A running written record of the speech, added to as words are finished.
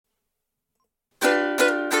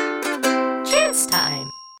Chance time.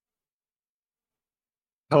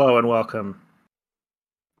 Hello and welcome,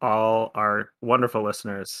 all our wonderful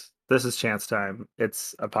listeners. This is Chance Time.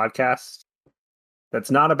 It's a podcast that's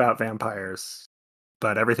not about vampires,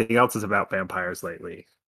 but everything else is about vampires lately.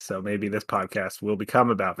 So maybe this podcast will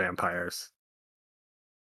become about vampires.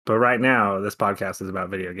 But right now, this podcast is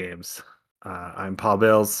about video games. I'm Paul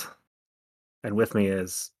Bills, and with me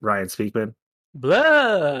is Ryan Speakman.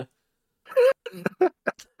 Blah.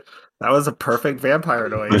 That was a perfect vampire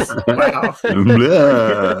noise. Wow.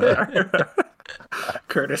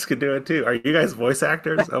 Curtis could do it too. Are you guys voice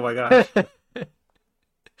actors? Oh my gosh.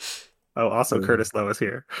 Oh, also Curtis Lowe is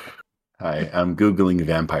here. Hi, I'm Googling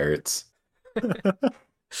vampires.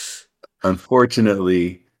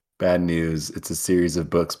 Unfortunately, bad news. It's a series of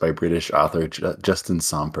books by British author Justin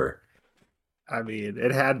Somper. I mean,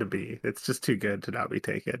 it had to be. It's just too good to not be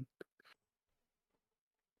taken.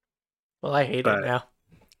 Well, I hate it now.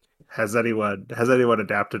 Has anyone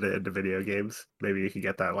adapted it into video games? Maybe you can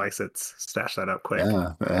get that license, stash that up quick.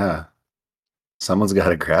 Yeah. Someone's got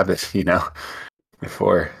to grab it,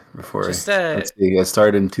 before. Just, let's see. It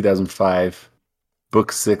started in 2005.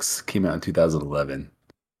 Book 6 came out in 2011.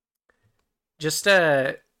 Just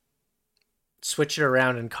switch it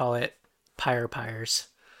around and call it Pyre Pyres.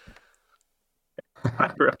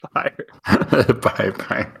 Pyre.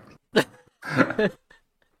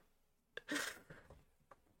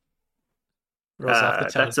 Rolls off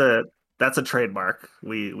the tongue. That's a trademark.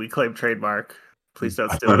 We claim trademark. Please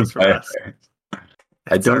don't steal this from us.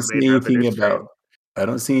 I don't see anything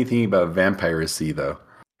about vampiracy though.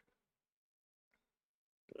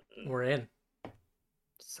 We're in.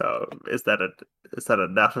 So is that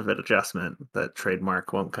enough of an adjustment that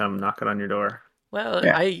trademark won't come knocking on your door? Well,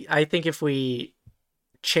 yeah. I think if we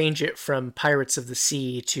change it from Pirates of the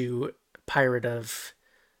Sea to Pirate of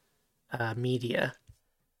Media,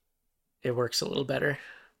 it works a little better.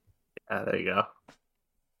 Yeah, there you go.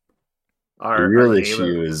 The real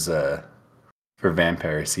issue is for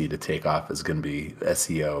Vampiracy to take off is going to be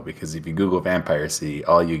SEO, because if you Google Vampiracy,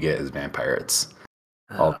 all you get is Vampirates.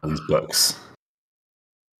 All these books.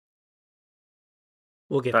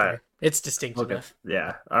 We'll get there. It's distinct enough.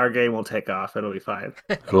 Yeah, our game will take off. It'll be fine.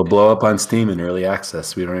 It'll blow up on Steam in early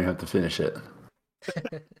access. We don't even have to finish it.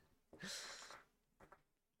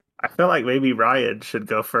 I feel like maybe Ryan should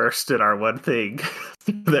go first in our one thing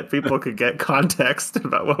so that people could get context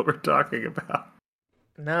about what we're talking about.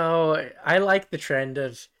 No, I like the trend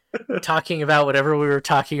of talking about whatever we were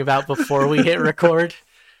talking about before we hit record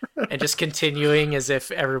and just continuing as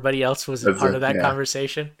if everybody else was a part of that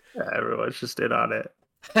conversation. Yeah, everyone's just in on it.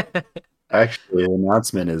 Actually, the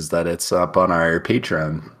announcement is that it's up on our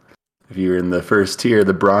Patreon. If you're in the first tier,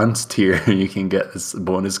 the bronze tier, you can get this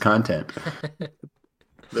bonus content.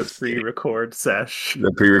 The pre-record sesh. The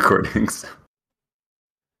pre-recordings.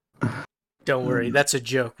 Don't worry, that's a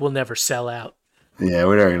joke. We'll never sell out. Yeah,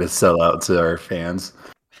 we're not going to sell out to our fans.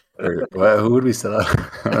 Or, who would we sell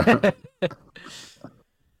out?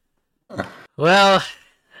 Well,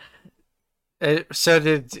 so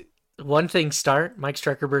did one thing start? Mike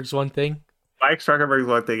Struckerberg's one thing? Mike Struckerberg's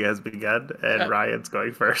one thing has begun, and Ryan's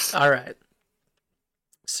going first. All right.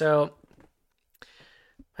 So,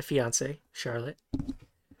 my fiance, Charlotte,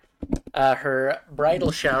 her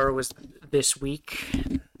bridal shower was this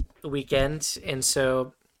weekend, and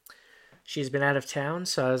so she's been out of town,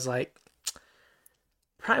 so I was like,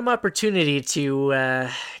 prime opportunity to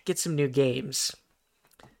get some new games.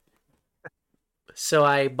 So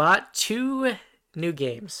I bought 2 new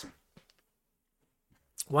games.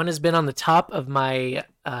 One has been on the top of my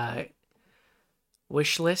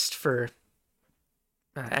wish list for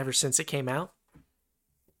ever since it came out.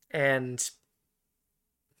 And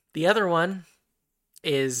the other one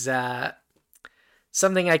is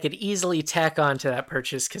something I could easily tack on to that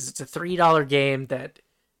purchase because it's a $3 game that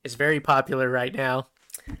is very popular right now.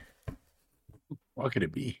 What could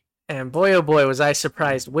it be? And boy, oh boy, was I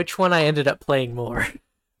surprised which one I ended up playing more.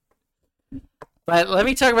 But let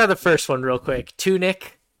me talk about the first one real quick.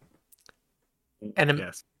 Tunic.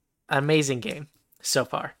 An amazing game so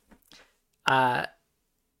far.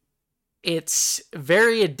 It's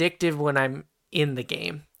very addictive when I'm in the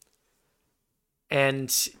game.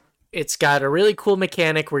 And it's got a really cool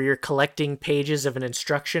mechanic where you're collecting pages of an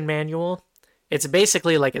instruction manual. It's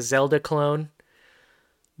basically like a Zelda clone.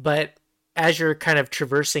 But as you're kind of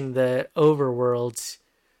traversing the overworlds,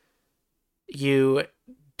 you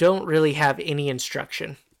don't really have any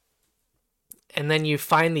instruction. And then you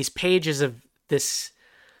find these pages of this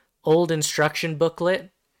old instruction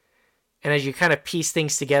booklet. And as you kind of piece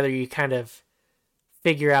things together, you kind of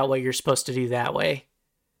figure out what you're supposed to do that way.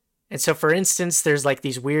 And so, for instance, there's like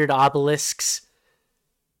these weird obelisks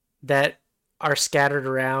that are scattered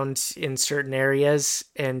around in certain areas,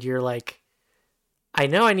 and you're like, I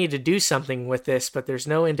know I need to do something with this, but there's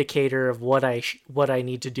no indicator of what I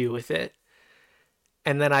need to do with it.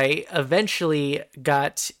 And then I eventually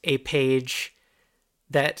got a page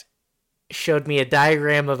that showed me a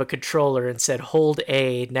diagram of a controller and said hold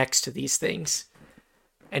A next to these things.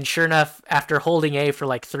 And sure enough, after holding A for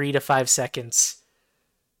like 3 to 5 seconds,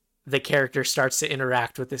 the character starts to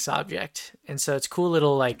interact with this object. And so it's cool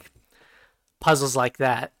little like puzzles like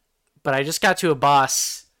that. But I just got to a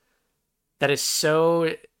boss that is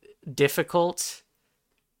so difficult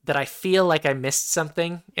that I feel like I missed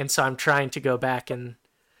something, and so I'm trying to go back and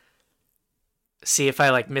see if I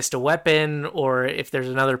like missed a weapon or if there's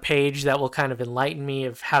another page that will kind of enlighten me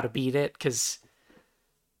of how to beat it, because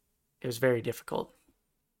it was very difficult.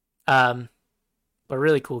 But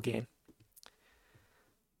really cool game.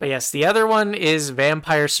 But yes, the other one is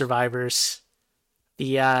Vampire Survivors.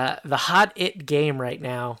 The hot it game right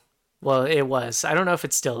now. Well, it was. I don't know if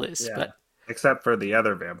it still is, but except for the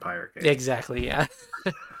other vampire game. Exactly, yeah.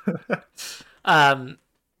 But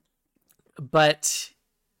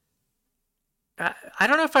I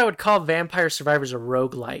don't know if I would call Vampire Survivors a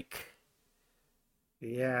roguelike.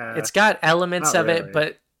 Yeah. It's got elements of it,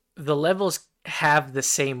 but the levels have the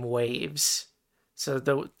same waves. So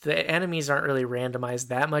the enemies aren't really randomized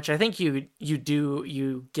that much. I think you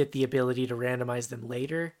get the ability to randomize them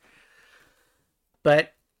later.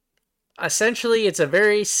 But essentially it's a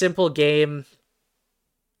very simple game.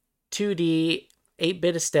 2D,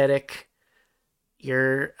 8-bit aesthetic.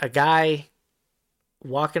 You're a guy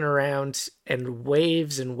walking around and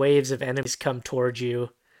waves of enemies come towards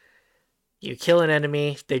you. You kill an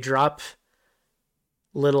enemy, they drop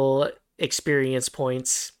little experience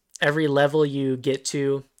points. Every level you get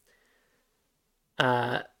to,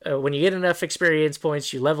 when you get enough experience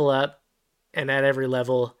points, you level up, and at every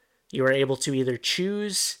level, you are able to either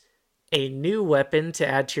choose a new weapon to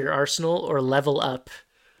add to your arsenal or level up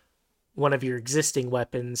one of your existing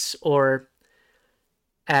weapons, or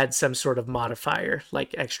add some sort of modifier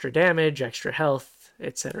like extra damage, extra health,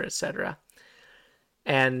 etc., etc.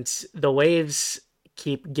 And the waves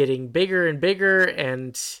keep getting bigger and bigger,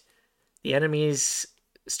 and the enemies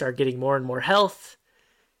start getting more and more health.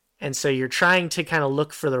 And so you're trying to kind of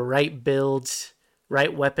look for the right build,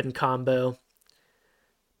 right weapon combo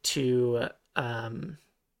to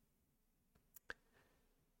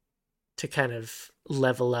kind of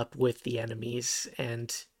level up with the enemies.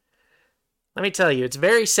 And let me tell you, it's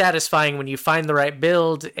very satisfying when you find the right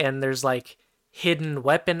build and there's like hidden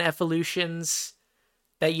weapon evolutions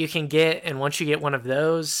that you can get. And once you get one of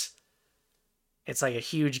those, it's like a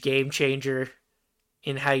huge game changer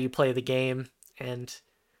in how you play the game. And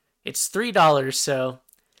it's $3, so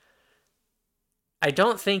I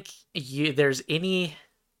don't think there's any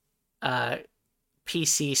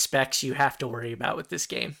PC specs you have to worry about with this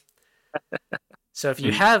game. So if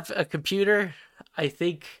you have a computer, I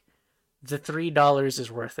think the $3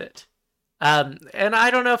 is worth it. And I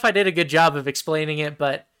don't know if I did a good job of explaining it,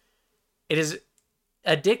 but it is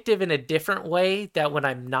addictive in a different way that when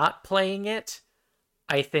I'm not playing it,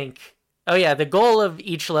 I think, oh yeah, the goal of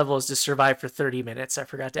each level is to survive for 30 minutes. I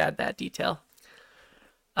forgot to add that detail.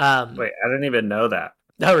 Wait, I didn't even know that.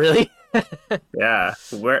 Oh, really? Yeah.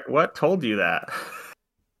 What told you that?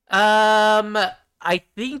 I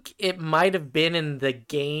think it might have been in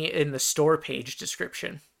the store page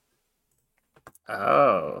description.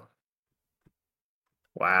 Oh.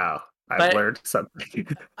 Wow. I've learned something.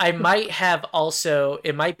 I might have also,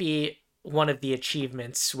 it might be one of the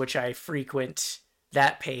achievements, which I frequent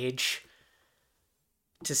that page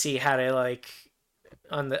to see how to like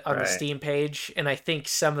on the Steam page, and I think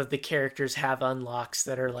some of the characters have unlocks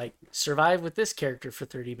that are like survive with this character for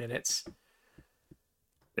 30 minutes.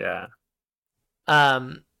 Yeah.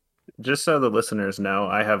 Just so the listeners know,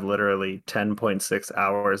 I have literally 10.6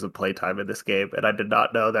 hours of playtime in this game, and I did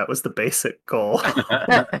not know that was the basic goal.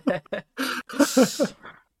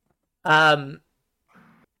 But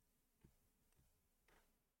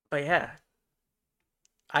yeah,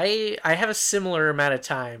 I have a similar amount of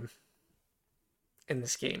time in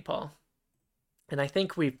this game, Paul, and I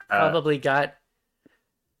think we've probably got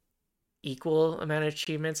equal amount of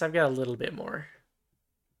achievements. I've got a little bit more,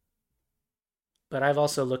 but I've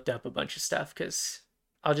also looked up a bunch of stuff because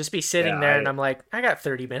I'll just be sitting there and I'm like, I got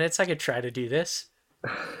 30 minutes. I could try to do this.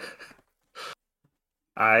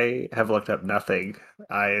 I have looked up nothing.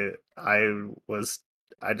 I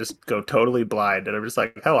just go totally blind, and I'm just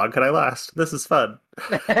like, how long can I last? This is fun.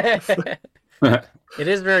 It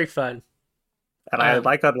is very fun. And I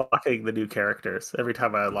like unlocking the new characters. Every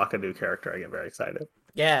time I unlock a new character, I get very excited.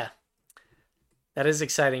 Yeah. That is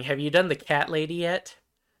exciting. Have you done the cat lady yet?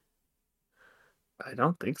 I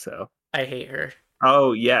don't think so. I hate her.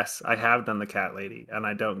 Oh, yes. I have done the cat lady, and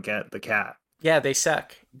I don't get the cat. Yeah, they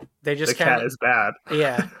suck. They just the cat is bad.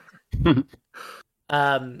 Yeah.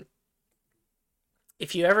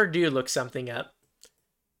 If you ever do look something up,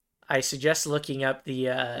 I suggest looking up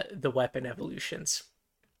the weapon evolutions.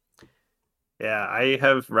 Yeah, I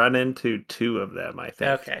have run into 2 of them, I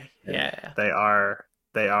think. Okay. Yeah. They are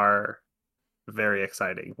very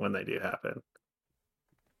exciting when they do happen.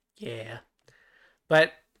 Yeah.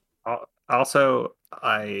 But also,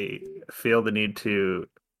 I feel the need to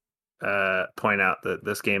point out that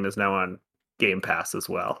this game is now on Game Pass as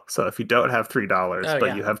well. So if you don't have $3,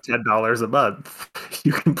 but you have $10 a month,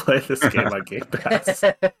 you can play this game on Game Pass.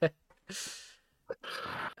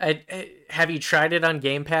 Have you tried it on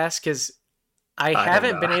Game Pass? Because I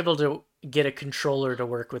haven't been able to get a controller to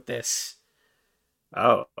work with this.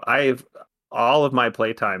 Oh, all of my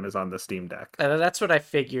playtime is on the Steam Deck. That's what I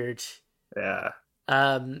figured. Yeah.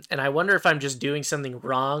 And I wonder if I'm just doing something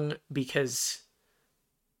wrong, because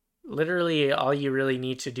literally all you really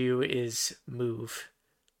need to do is move.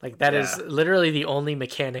 Like, that is literally the only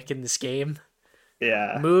mechanic in this game.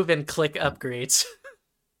 Yeah. Move and click upgrades.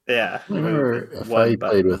 Yeah. I remember if I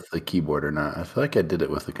played with the keyboard or not. I feel like I did it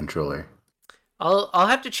with the controller. I'll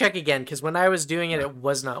have to check again, because when I was doing it, it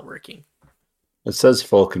was not working. It says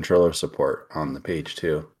full controller support on the page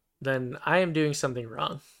too. Then I am doing something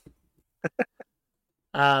wrong.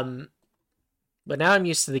 But now I'm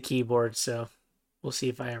used to the keyboard, so we'll see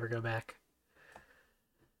if I ever go back.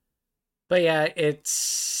 But yeah,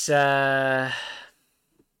 it's what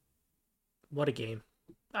a game.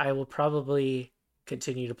 I will probably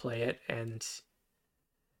continue to play it, and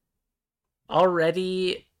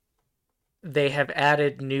already they have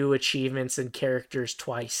added new achievements and characters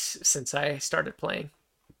twice since I started playing.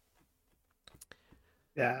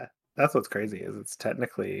 Yeah, that's what's crazy, is it's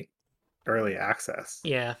technically early access.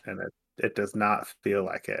 Yeah. And it does not feel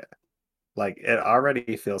like it. Like, it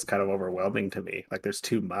already feels kind of overwhelming to me. Like, there's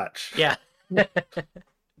too much. Yeah. But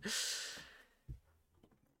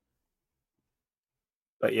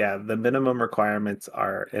yeah, the minimum requirements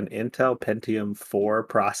are an Intel Pentium 4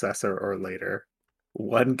 processor or later,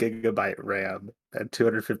 1 gigabyte RAM, and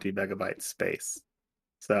 250 megabyte space.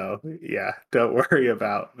 So yeah, don't worry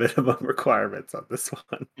about minimum requirements on this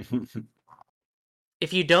one.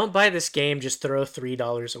 If you don't buy this game, just throw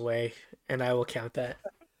 $3 away, and I will count that.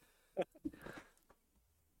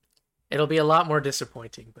 It'll be a lot more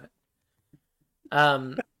disappointing, but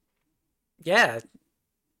yeah,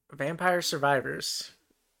 Vampire Survivors.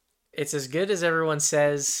 It's as good as everyone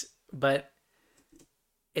says, but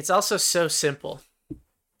it's also so simple.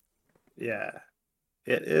 Yeah,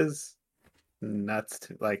 it is nuts.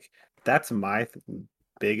 Like, that's my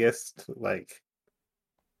biggest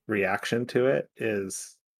reaction to it,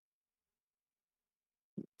 is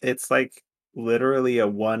it's like literally a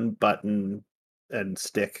one button and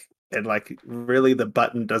stick, and really the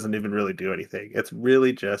button doesn't even really do anything. It's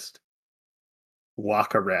really just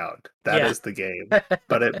walk around. That is the game.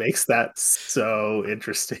 But it makes that so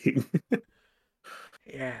interesting.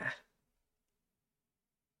 Yeah.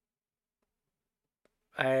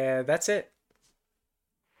 That's it.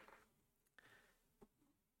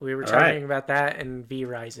 We were talking about that and V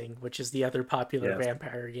Rising, which is the other popular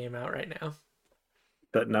vampire game out right now.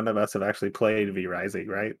 But none of us have actually played V Rising,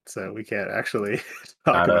 right? So we can't actually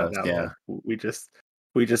talk about that one. We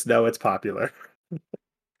just know it's popular.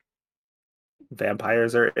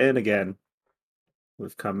 Vampires are in again.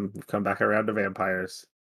 We've come back around to vampires.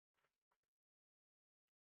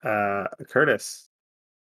 Curtis,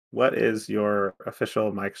 what is your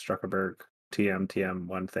official Mike Zuckerberg TM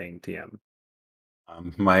one thing TM?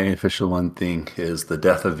 My official one thing is the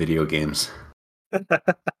death of video games.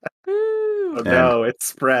 Oh no, it's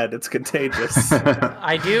spread. It's contagious.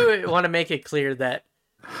 I do want to make it clear that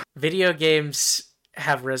video games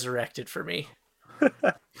have resurrected for me.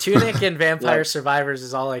 Tunic and Vampire Survivors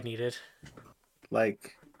is all I needed.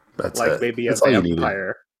 That's it. Maybe a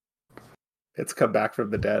vampire. It's come back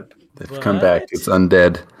from the dead. They've come back. It's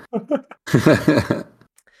undead.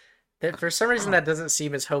 For some reason, that doesn't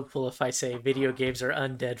seem as hopeful if I say video games are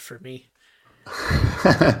undead for me.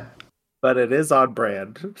 But it is on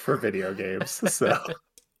brand for video games, so.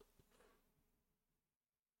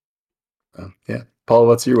 Yeah. Paul,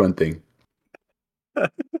 what's your one thing? No,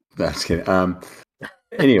 just kidding.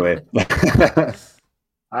 Anyway.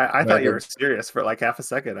 I thought you were serious for half a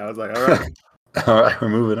second. I was like, all right. All right, we're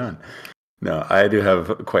moving on. No, I do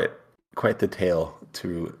have quite quite the tale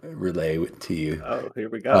to relay to you. Oh, here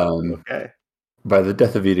we go. Okay. By the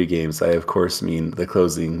death of video games, I of course mean the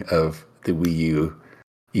closing of the Wii U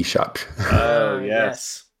eShop. Oh,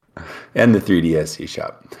 yes. And the 3DS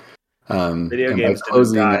eShop. Video and games by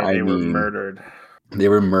closing, didn't die. I They were mean murdered. They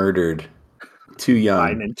were murdered. Too young.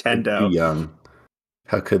 By Nintendo. Too young.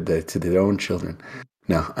 How could they? To their own children.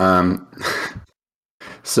 No.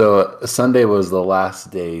 So Sunday was the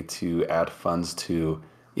last day to add funds to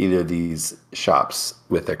either of these shops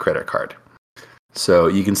with a credit card. So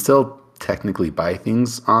you can still technically buy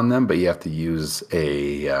things on them, but you have to use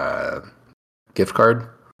a gift card.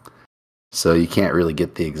 So you can't really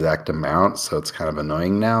get the exact amount. So it's kind of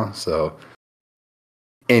annoying now. So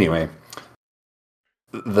anyway,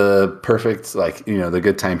 the perfect, the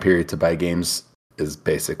good time period to buy games is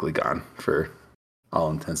basically gone for all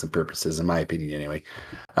intents and purposes, in my opinion, anyway.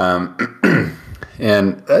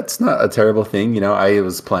 And that's not a terrible thing. I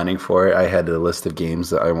was planning for it. I had a list of games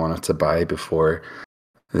that I wanted to buy before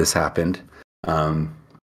this happened.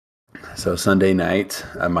 So Sunday night,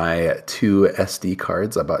 my 2 SD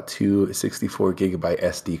cards, I bought 2 64 gigabyte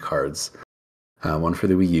SD cards, one for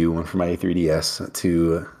the Wii U, one for my 3DS,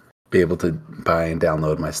 to be able to buy and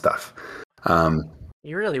download my stuff.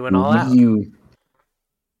 You really went all out.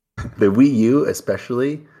 The Wii U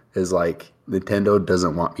especially is like, Nintendo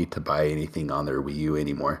doesn't want me to buy anything on their Wii U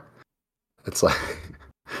anymore. It's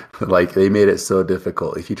like they made it so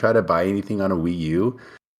difficult. If you try to buy anything on a Wii U,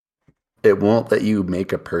 it won't let you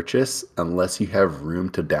make a purchase unless you have room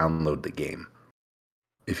to download the game.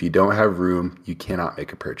 If you don't have room, you cannot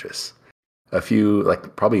make a purchase.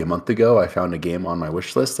 Probably a month ago, I found a game on my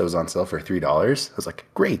wish list that was on sale for $3. I was like,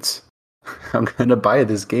 great. I'm going to buy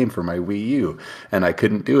this game for my Wii U. And I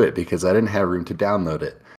couldn't do it because I didn't have room to download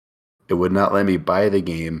it. It would not let me buy the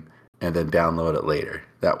game and then download it later.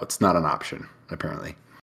 That's not an option, apparently.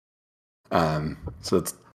 So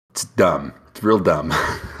it's dumb. It's real dumb.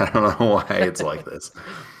 I don't know why it's like this.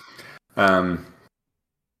 The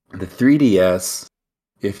 3DS,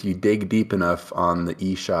 if you dig deep enough on the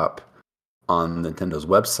eShop on Nintendo's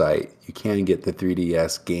website, you can get the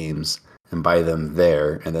 3DS games and buy them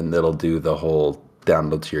there, and then it'll do the whole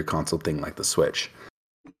download to your console thing like the Switch,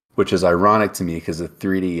 which is ironic to me because the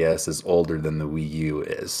 3DS is older than the Wii U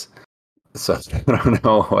is. So I don't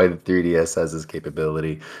know why the 3DS has this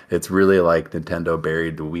capability. It's really like Nintendo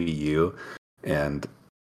buried the Wii U, and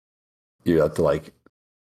you have to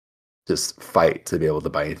just fight to be able to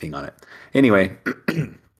buy anything on it. Anyway,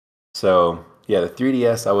 so yeah, the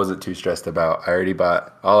 3DS I wasn't too stressed about. I already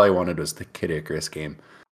bought. All I wanted was the Kid Icarus game.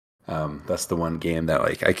 That's the one game that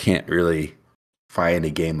I can't really find a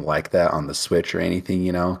game like that on the Switch or anything.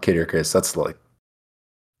 Kid Icarus. That's the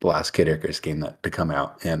last Kid Icarus game to come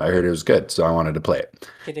out, and I heard it was good, so I wanted to play it.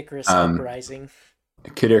 Kid Icarus Uprising.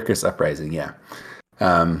 Kid Icarus Uprising, yeah.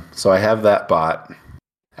 So I have that bought.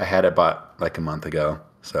 I had it bought a month ago,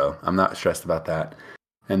 so I'm not stressed about that.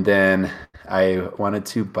 And then I wanted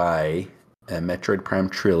to buy a Metroid Prime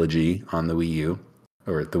Trilogy on the Wii U,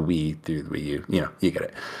 or the Wii through the Wii U. You get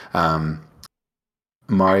it.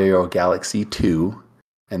 Mario Galaxy 2.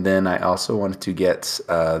 And then I also wanted to get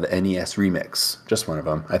the NES Remix, just one of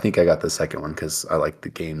them. I think I got the second one because I like the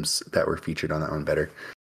games that were featured on that one better.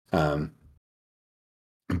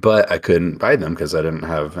 But I couldn't buy them because I didn't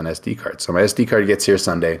have an SD card. So my SD card gets here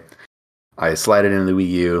Sunday. I slide it into the Wii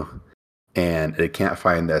U, and it can't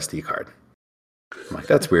find the SD card. I'm like,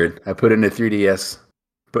 that's weird. I put it in the 3DS,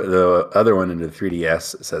 put the other one into the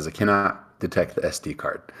 3DS. It says it cannot detect the SD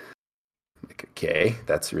card. Okay,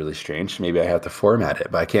 that's really strange. Maybe I have to format it,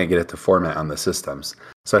 but I can't get it to format on the systems.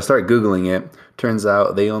 So I start Googling it. Turns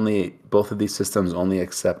out both of these systems only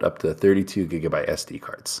accept up to 32 gigabyte SD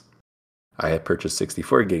cards. I had purchased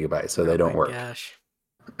 64 gigabytes, so they don't work. Gosh.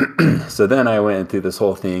 So then I went through this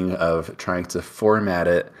whole thing of trying to format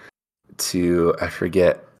it to, I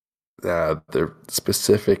forget the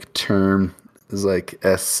specific term, is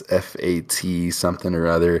SFAT something or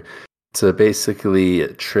other, to basically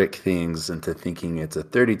trick things into thinking it's a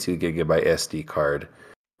 32 gigabyte SD card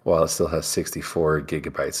while it still has 64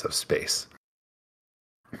 gigabytes of space.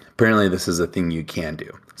 Apparently this is a thing you can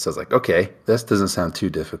do. So I was like, okay, this doesn't sound too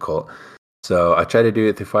difficult. So I tried to do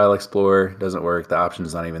it through File Explorer, doesn't work, the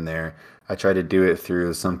option's not even there. I tried to do it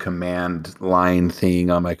through some command line thing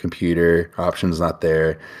on my computer, option's not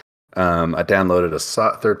there. I downloaded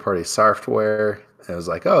a third-party software. It was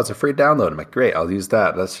like, oh, it's a free download. I'm like, great, I'll use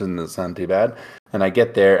that. That shouldn't sound too bad. And I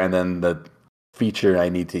get there, and then the feature I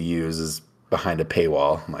need to use is behind a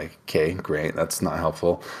paywall. I'm like, okay, great, that's not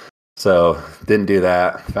helpful. So didn't do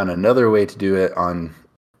that. Found another way to do it on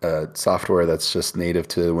software that's just native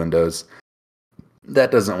to Windows.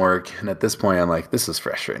 that doesn't work. And at this point, I'm like, this is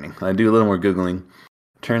frustrating. I do a little more Googling.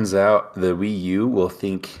 Turns out the Wii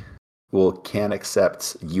U can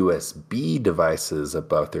accept USB devices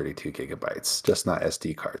above 32 gigabytes, just not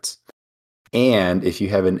SD cards. And if you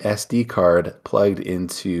have an SD card plugged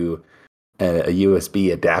into a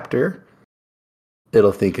USB adapter,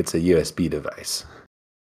 it'll think it's a USB device.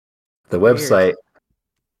 The website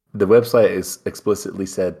is explicitly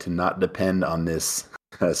said to not depend on this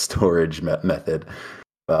storage method.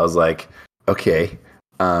 But I was like, okay,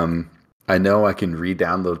 I know I can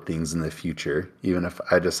re-download things in the future, even if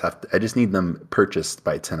I just need them purchased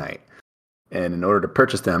by tonight. And in order to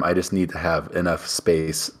purchase them, I just need to have enough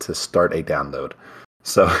space to start a download.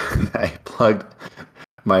 So I plugged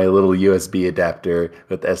my little USB adapter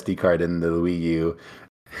with the SD card into the Wii U,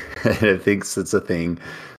 and it thinks it's a thing.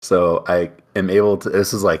 So I am able to.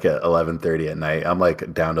 This is like at 11:30 at night. I'm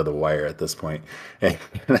like down to the wire at this point, and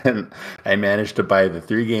then I managed to buy the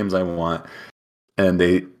 3 games I want, and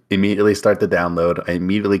they immediately start the download. I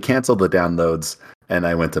immediately canceled the downloads, and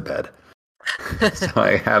I went to bed. So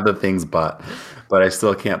I have the things bought, but I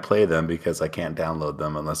still can't play them because I can't download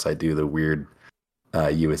them unless I do the weird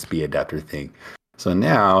USB adapter thing. So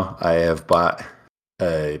now I have bought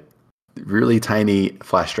a really tiny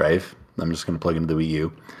flash drive. I'm just going to plug into the Wii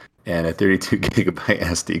U, and a 32 gigabyte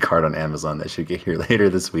SD card on Amazon that should get here later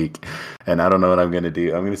this week. And I don't know what I'm going to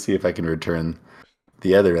do. I'm going to see if I can return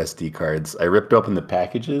the other SD cards. I ripped open the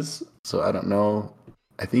packages, so I don't know.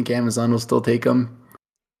 I think Amazon will still take them.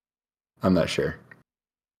 I'm not sure.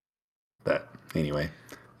 But anyway,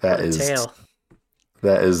 that is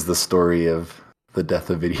the story of the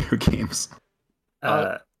death of video games.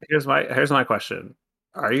 Here's my question.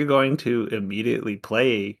 Are you going to immediately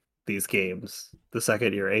play these games the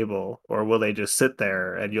second you're able, or will they just sit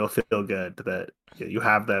there and you'll feel good that you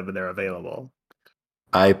have them and they're available?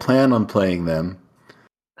 I plan on playing them,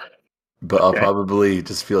 but okay. I'll probably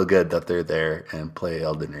just feel good that they're there and play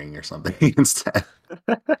Elden Ring or something instead.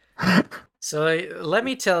 So let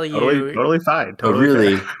me tell you, totally fine.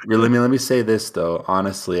 Totally let me say this though.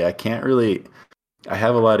 Honestly, I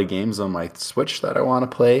have a lot of games on my Switch that I want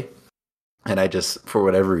to play, and I just, for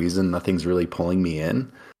whatever reason, nothing's really pulling me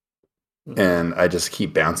in. And I just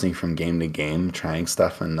keep bouncing from game to game, trying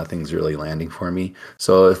stuff, and nothing's really landing for me.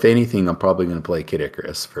 So if anything, I'm probably going to play Kid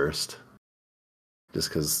Icarus first. Just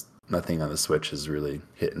because nothing on the Switch is really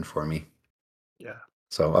hitting for me. Yeah.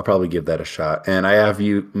 So I'll probably give that a shot. And I have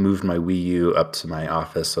moved my Wii U up to my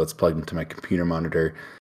office, so it's plugged into my computer monitor.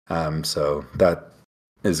 So that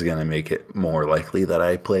is going to make it more likely that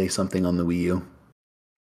I play something on the Wii U.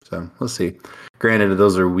 So we'll see. Granted,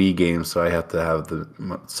 those are Wii games, so I have to have the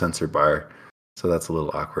sensor bar. So that's a little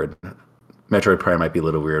awkward. Metroid Prime might be a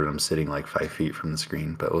little weird when I'm sitting like 5 feet from the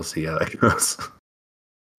screen, but we'll see how that goes.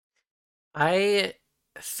 I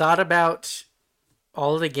thought about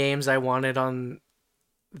all of the games I wanted on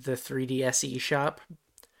the 3DS eShop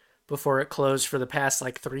before it closed for the past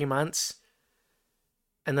like 3 months.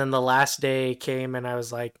 And then the last day came and I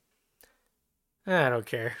was like, I don't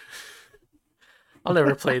care. I'll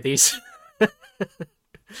never play these.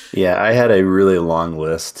 Yeah, I had a really long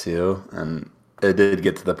list too, and it did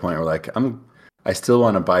get to the point where like I still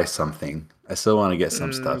want to buy something. I still want to get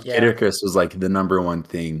some stuff. Yeah. Kid Icarus was like the number one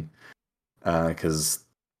thing, because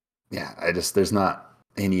there's not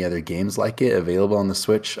any other games like it available on the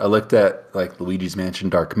Switch. I looked at like Luigi's Mansion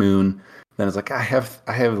Dark Moon. Then it's like I have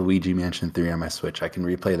Luigi Mansion 3 on my Switch. I can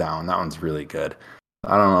replay that one. That one's really good.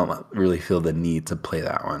 I don't really feel the need to play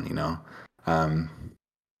that one, you know.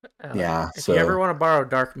 If you ever want to borrow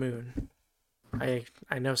Dark Moon, I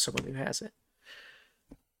know someone who has it.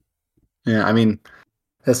 Yeah, I mean,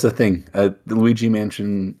 that's the thing. The Luigi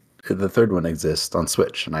Mansion, the third one exists on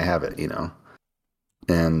Switch, and I have it, you know.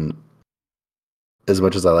 And as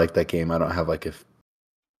much as I like that game, I don't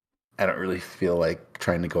really feel like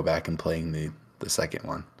trying to go back and playing the second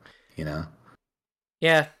one, you know.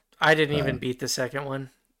 Yeah, I didn't even beat the second one.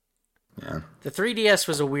 Yeah. The 3DS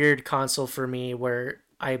was a weird console for me where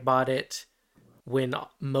I bought it when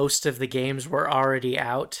most of the games were already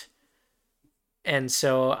out. And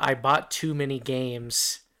so I bought too many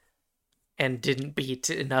games and didn't beat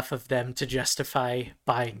enough of them to justify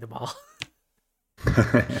buying them all.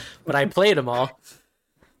 But I played them all.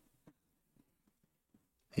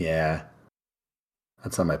 Yeah.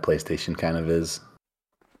 That's how my PlayStation kind of is.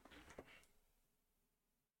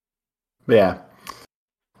 But yeah.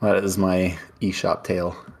 That is my eShop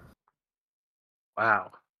tale. Wow.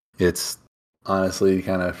 It's honestly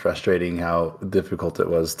kind of frustrating how difficult it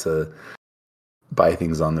was to buy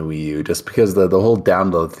things on the Wii U, just because the whole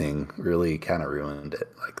download thing really kind of ruined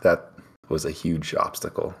it. Like that was a huge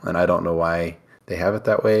obstacle, and I don't know why they have it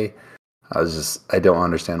that way. I don't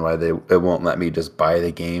understand why it won't let me just buy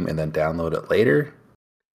the game and then download it later.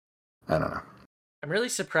 I don't know. I'm really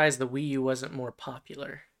surprised the Wii U wasn't more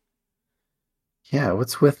popular. Yeah,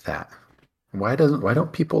 what's with that? Why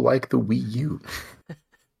don't people like the Wii U?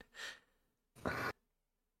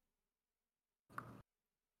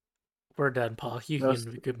 We're done, Paul. You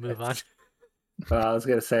can move on. I was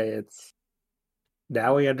gonna say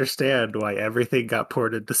now we understand why everything got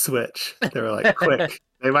ported to Switch. They were like, quick,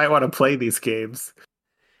 they might want to play these games.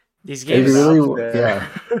 These games, yeah.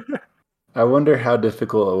 I wonder how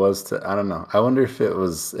difficult it was to. I don't know. I wonder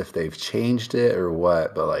if they've changed it or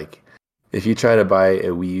what. But like, if you try to buy a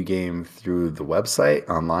Wii U game through the website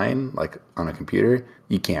online, like on a computer,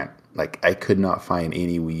 you can't. Like, I could not find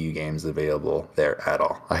any Wii U games available there at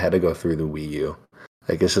all. I had to go through the Wii U.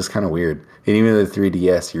 Like, it's just kind of weird. And even the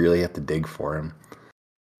 3DS, you really have to dig for them.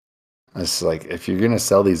 It's like, if you're gonna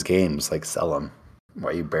sell these games, like, sell them.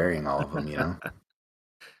 Why are you burying all of them? You know.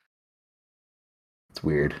 It's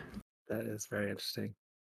weird. That is very interesting.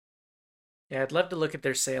 Yeah, I'd love to look at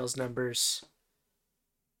their sales numbers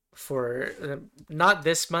for not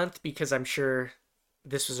this month, because I'm sure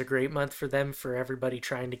this was a great month for them, for everybody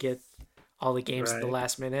trying to get all the games at the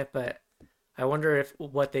last minute. But I wonder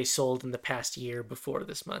what they sold in the past year before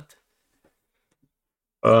this month.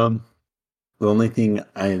 The only thing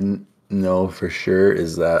I know for sure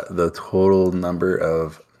is that the total number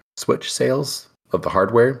of Switch sales of the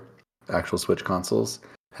hardware, actual Switch consoles,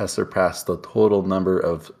 has surpassed the total number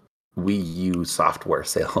of Wii U software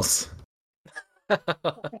sales.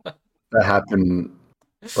 That happened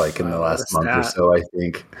like in the last month or so, I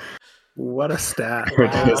think. What a stat.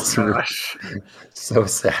 Wow. So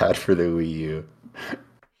sad for the Wii U.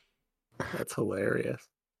 That's hilarious.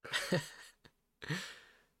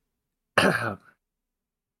 All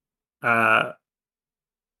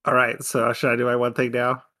right, so should I do my one thing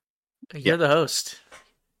now? You're the host.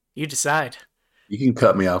 You decide. You can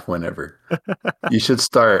cut me off whenever. You should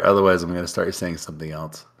start, otherwise I'm going to start saying something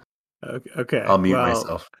else. Okay. I'll mute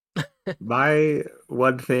myself. My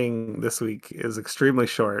one thing this week is extremely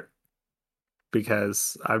short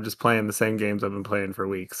because I'm just playing the same games I've been playing for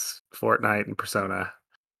weeks. Fortnite and Persona.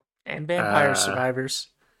 And Vampire Survivors.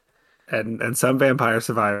 And some Vampire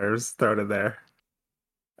Survivors thrown in there.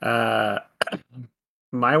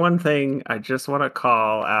 My one thing I just want to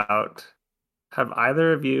call out. Have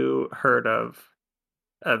either of you heard of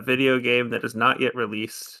a video game that is not yet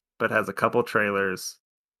released but has a couple trailers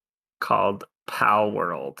called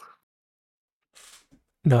Palworld?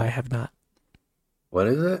 No, I have not. What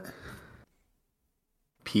is it?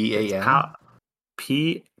 PAL?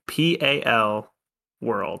 PAL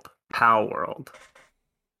World. Palworld.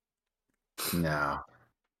 No.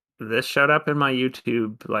 This showed up in my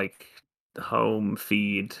YouTube like home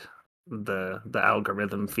feed, the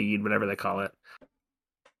algorithm feed, whatever they call it.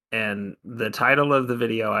 And the title of the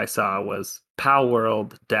video I saw was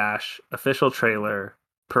Palworld - official trailer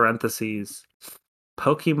parentheses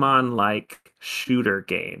Pokemon-like shooter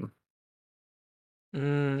game.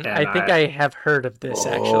 I think I have heard of this,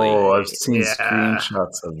 actually. Oh, I've seen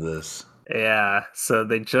screenshots of this. Yeah, so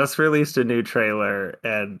they just released a new trailer,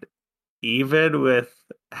 and even with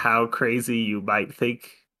how crazy you might think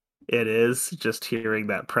it is, just hearing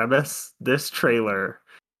that premise, this trailer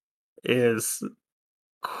is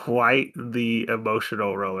quite the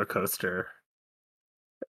emotional roller coaster.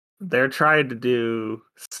 They're trying to do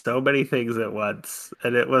so many things at once,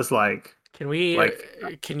 and it was like, can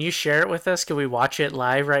you share it with us? Can we watch it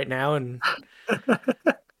live right now? And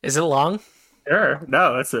is it long? Sure.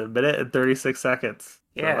 No, it's 1 minute and 36 seconds.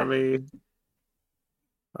 Yeah. So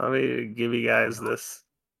let me give you guys this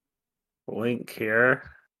link here.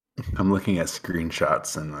 I'm looking at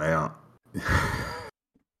screenshots and I don't.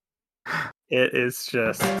 It is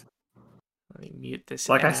just. Let me mute this.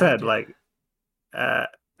 Like I said, like,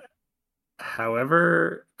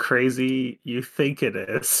 however crazy you think it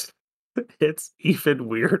is, it's even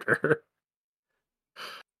weirder.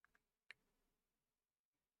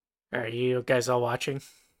 Are you guys all watching?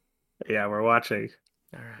 Yeah, we're watching.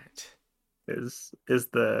 All right. Is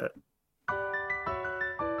the.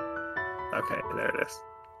 Okay, there it is.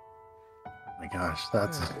 Oh my gosh,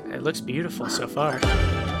 that's. It looks beautiful so far.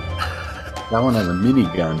 That one has a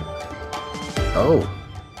minigun. Oh.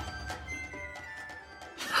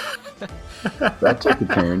 That took a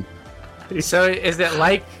turn. So is it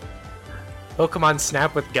like Pokemon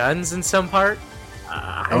Snap with guns in some part?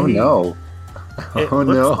 Oh no. Oh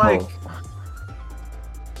no.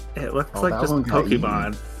 It looks like just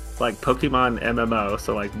Pokemon. Like Pokemon MMO,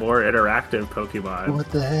 so like more interactive Pokemon.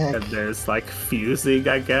 What the heck? And there's like fusing,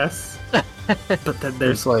 I guess. But then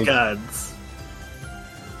there's like guns.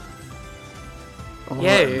 What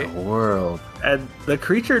in the world? And the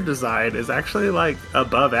creature design is actually like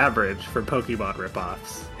above average for Pokemon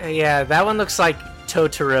ripoffs. Yeah, that one looks like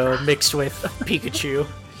Totoro mixed with Pikachu.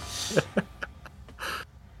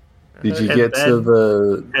 Did you get to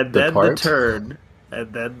the and then part?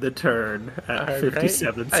 the turn at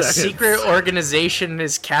 57 seconds. A secret organization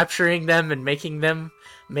is capturing them and making them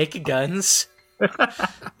make guns.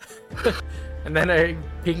 And then a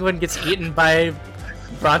penguin gets eaten by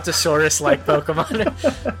Brontosaurus-like Pokemon.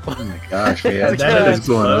 Oh my gosh, man. And then an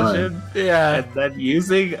explosion. Yeah. And then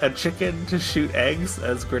using a chicken to shoot eggs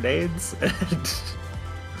as grenades.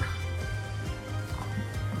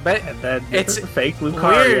 But and then it's fake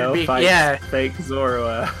Lucario fights fake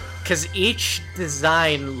Zorua. Because each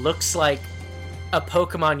design looks like a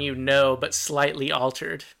Pokemon you know, but slightly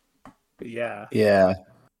altered. Yeah. Yeah.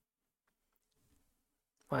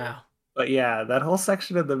 Wow. But yeah, that whole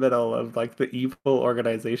section in the middle of like the evil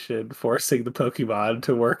organization forcing the Pokemon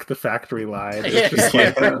to work the factory line is just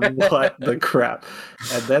like, what the crap?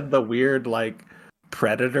 And then the weird like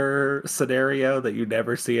predator scenario that you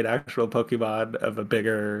never see in actual Pokemon of a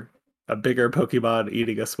bigger Pokemon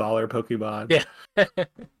eating a smaller Pokemon. Yeah.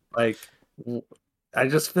 Like, I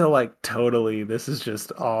just feel like totally this is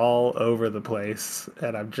just all over the place,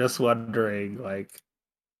 and I'm just wondering like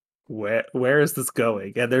where is this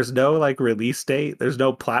going? And there's no like release date, there's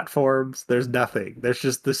no platforms, there's nothing. There's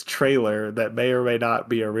just this trailer that may or may not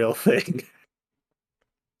be a real thing.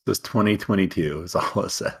 This 2022 is all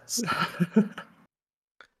it says.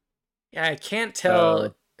 Yeah, I can't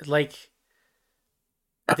tell. Like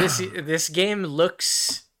this game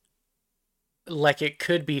looks like it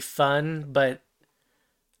could be fun, but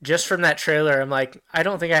just from that trailer, I'm like, I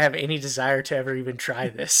don't think I have any desire to ever even try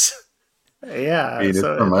this. Yeah, it's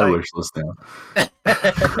on my wish list now.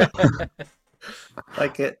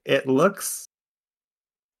 Like it looks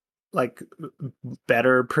like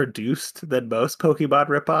better produced than most Pokemon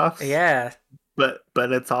ripoffs. Yeah. But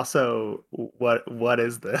it's also what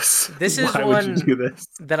is this? This is Why one would you do this?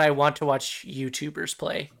 That I want to watch YouTubers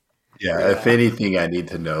play. Yeah, if anything, I need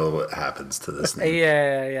to know what happens to this thing.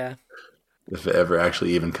 Yeah. If it ever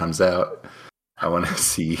actually even comes out, I want to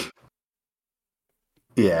see.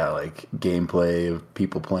 Yeah, like gameplay of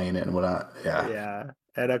people playing it and whatnot. Yeah.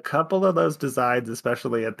 And a couple of those designs,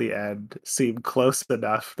 especially at the end, seem close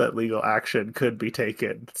enough that legal action could be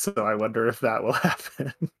taken. So I wonder if that will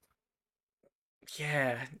happen.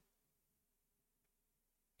 Yeah.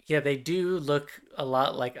 Yeah, they do look a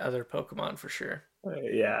lot like other Pokemon for sure.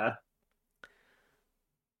 Yeah.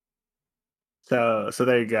 So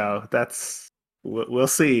there you go. We'll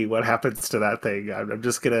see what happens to that thing. I'm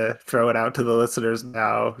just gonna throw it out to the listeners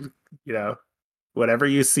now. You know, whenever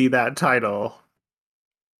you see that title,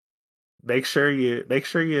 make sure you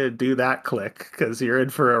do that click, because you're in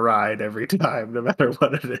for a ride every time, no matter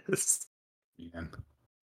what it is. Yeah.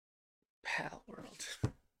 Pal World.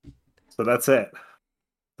 So that's it.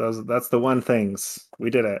 That's the one things. We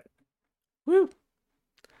did it. Woo.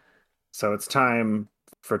 So it's time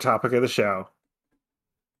for topic of the show.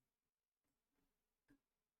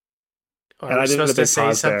 Are we supposed to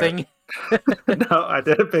say something? No, I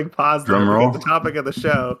did a big pause there. Drum roll. The topic of the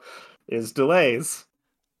show is delays.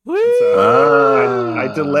 Woo! So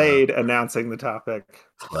I delayed announcing the topic.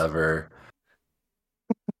 Clever.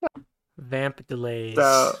 Vamp delays.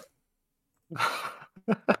 So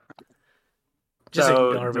just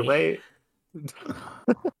ignore me.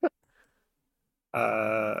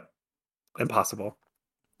 Impossible.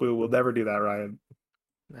 We will never do that, Ryan.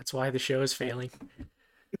 That's why the show is failing.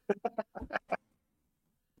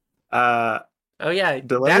 Oh yeah,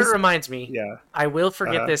 delays? That reminds me. Yeah, I will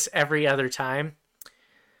forget this every other time.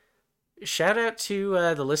 Shout out to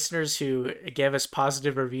the listeners who gave us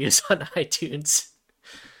positive reviews on iTunes.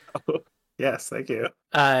 Oh, yes, thank you.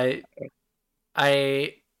 I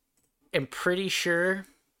am pretty sure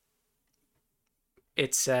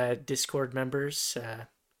it's Discord members.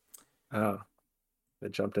 Oh, they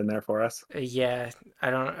jumped in there for us. Yeah,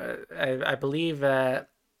 I believe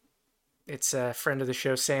it's a friend of the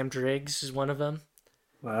show, Sam Driggs, is one of them.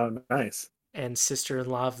 Wow, nice. And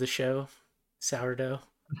sister-in-law of the show, Sourdough.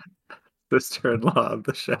 Sister-in-law of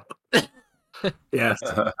the show.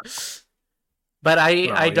 Yes. But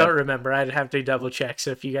I don't remember. I'd have to double check.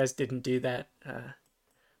 So if you guys didn't do that,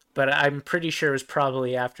 but I'm pretty sure it was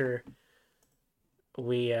probably after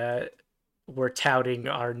we were touting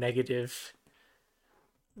our negative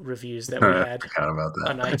reviews that we had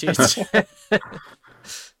on iTunes.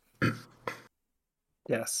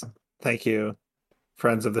 Yes. Thank you,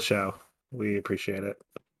 friends of the show. We appreciate it.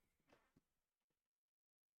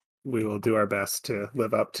 We will do our best to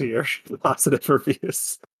live up to your positive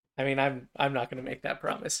reviews. I mean, I'm not going to make that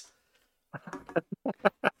promise.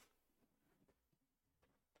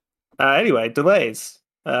 Anyway, delays.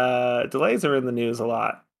 Delays are in the news a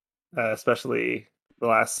lot, especially the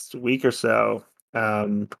last week or so.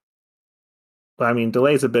 I mean,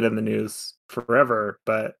 delays have been in the news forever,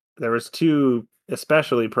 but there was two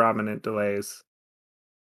especially prominent delays.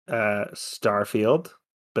 Starfield,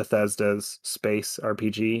 Bethesda's space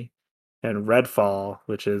RPG, and Redfall,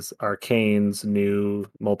 which is Arcane's new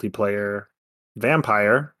multiplayer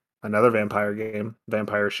vampire, another vampire game,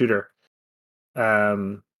 vampire shooter.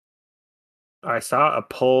 Um, I saw a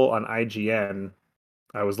poll on IGN.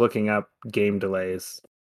 I was looking up game delays,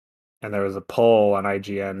 and there was a poll on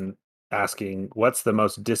IGN asking what's the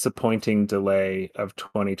most disappointing delay of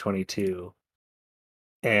 2022.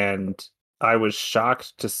 And I was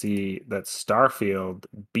shocked to see that Starfield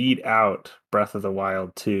beat out Breath of the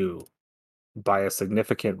Wild 2 by a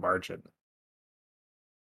significant margin.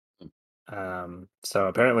 So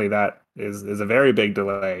apparently that is a very big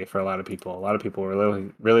delay for a lot of people. A lot of people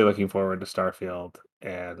were really looking forward to Starfield,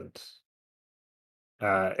 and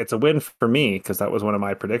it's a win for me because that was one of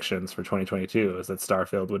my predictions for 2022 is that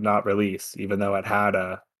Starfield would not release, even though it had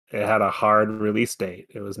a hard release date.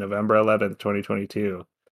 It was November 11th, 2022,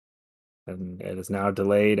 and it is now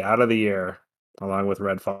delayed out of the year along with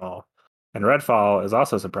Redfall. And Redfall is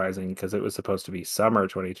also surprising because it was supposed to be summer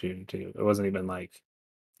 2022. It wasn't even like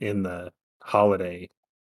in the holiday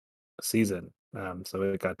season. So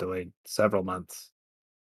it got delayed several months.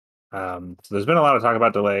 So there's been a lot of talk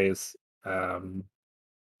about delays.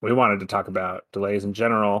 We wanted to talk about delays in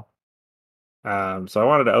general. So I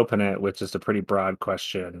wanted to open it with just a pretty broad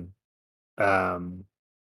question. For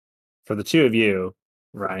the two of you,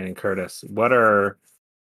 Ryan and Curtis, what are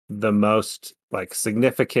the most like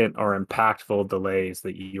significant or impactful delays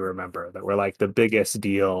that you remember that were like the biggest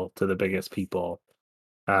deal to the biggest people?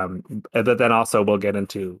 But then also we'll get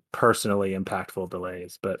into personally impactful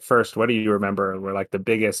delays. But first, what do you remember were like the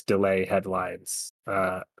biggest delay headlines?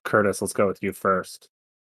 Curtis, let's go with you first.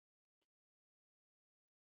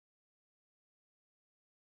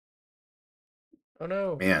 Oh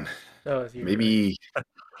no. Man, Oh, it's you. maybe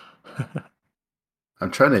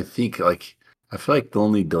I'm trying to think. Like, I feel like the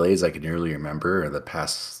only delays I can really remember are the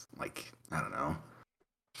past, like, I don't know,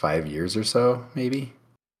 5 years or so, maybe.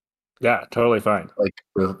 Yeah, totally fine. Like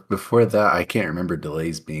before that, I can't remember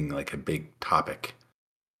delays being like a big topic.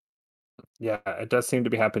 Yeah, it does seem to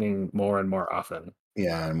be happening more and more often.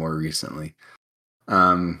 Yeah, and more recently.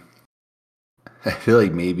 Um, I feel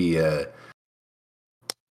like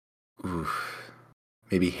oof,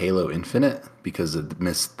 maybe Halo Infinite because it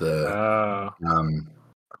missed the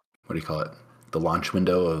what do you call it? The launch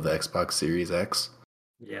window of the Xbox Series X.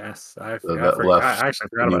 Yes, So that left I actually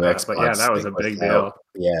the forgot new about that. But yeah, Xbox that was like a big without.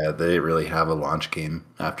 deal. Yeah, they didn't really have a launch game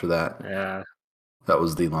after that. Yeah, That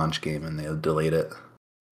was the launch game, and they delayed it.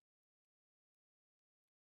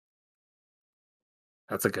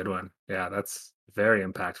 that's a good one. Yeah, that's very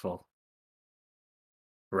impactful.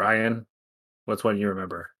 Ryan, what's one you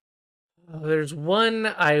remember? There's one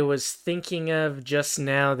I was thinking of just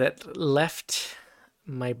now that left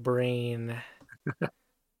my brain.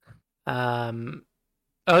 Um,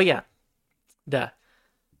 oh yeah, duh.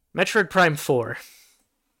 Metroid Prime 4.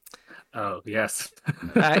 Oh, yes.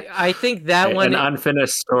 I think that one, An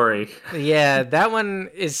unfinished story. yeah, that one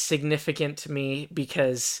is significant to me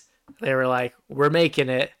because they were like, we're making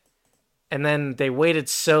it. And then they waited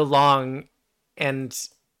so long and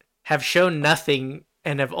have shown nothing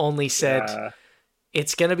and have only said Yeah.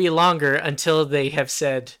 it's going to be longer until they have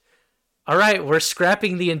said, all right, we're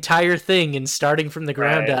scrapping the entire thing and starting from the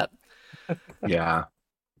ground Right. up. Yeah.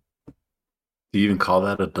 Do you even call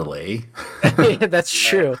that a delay? That's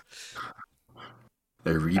true. A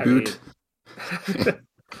I mean, reboot?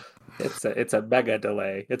 it's a mega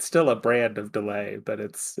delay. It's still a brand of delay, but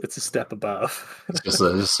it's a step above. It's just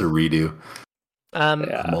a redo. A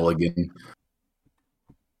Yeah. mulligan.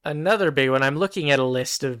 Another big one. I'm looking at a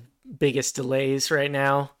list of biggest delays right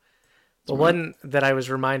now. The one that I was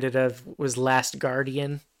reminded of was Last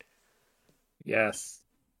Guardian, Yes.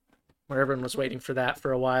 where everyone was waiting for that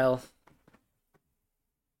for a while.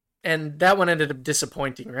 And that one ended up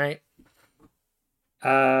disappointing, right?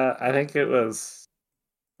 I think it was.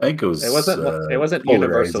 I think it was. It wasn't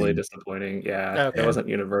universally polarizing. disappointing. Yeah, Okay. it wasn't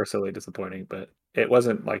universally disappointing, but it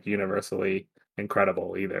wasn't like universally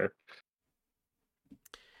incredible either.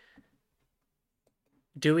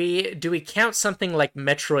 Do we count something like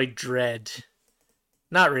Metroid Dread?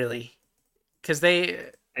 Not really, because they.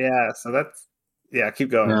 Yeah, so that's keep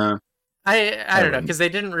going. Yeah. I don't know, because they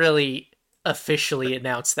didn't really officially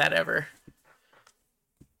announce that ever.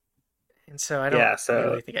 And so I don't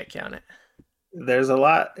really think I count it. There's a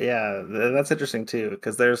lot. Yeah, that's interesting too,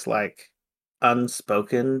 because there's like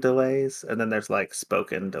unspoken delays and then there's like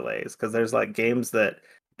spoken delays, because there's like games that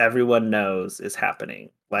everyone knows is happening,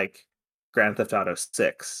 like Grand Theft Auto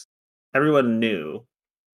 6. Everyone knew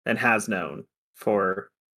and has known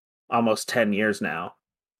for almost 10 years now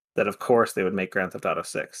that of course they would make Grand Theft Auto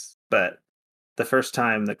 6. But the first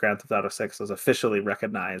time that Grand Theft Auto 6 was officially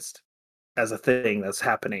recognized as a thing that's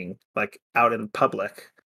happening like out in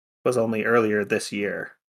public was only earlier this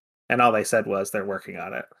year. And all they said was they're working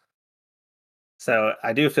on it. So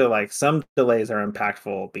I do feel like some delays are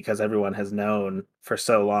impactful because everyone has known for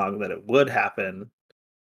so long that it would happen,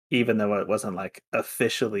 even though it wasn't like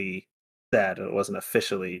officially said, it wasn't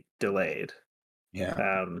officially delayed.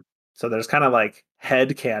 Yeah. So there's kind of like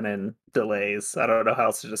headcanon delays. I don't know how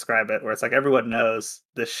else to describe it, where it's like everyone knows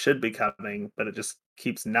this should be coming, but it just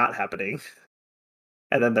keeps not happening.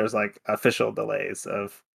 And then there's like official delays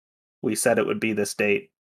of we said it would be this date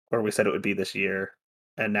or we said it would be this year,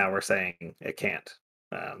 and now we're saying it can't.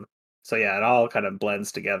 So yeah, it all kind of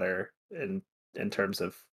blends together in terms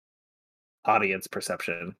of audience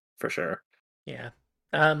perception for sure. Yeah.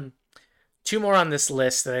 Two more on this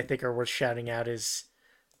list that I think are worth shouting out is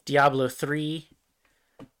Diablo 3,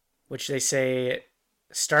 which they say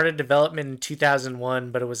started development in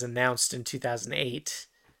 2001, but it was announced in 2008.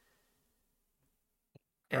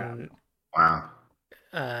 And wow.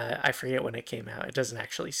 I forget when it came out. It doesn't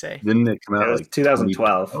actually say. Didn't it come out like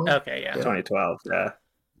 2012? Okay, yeah. 2012, yeah.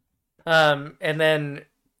 And then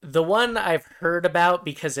the one I've heard about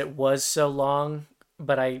because it was so long,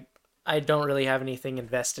 but I don't really have anything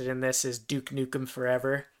invested in this, is Duke Nukem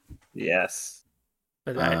Forever. Yes.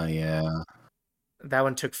 But yeah. That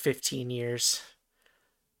one took 15 years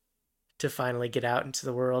to finally get out into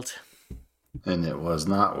the world. And it was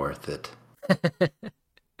not worth it.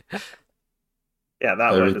 Yeah,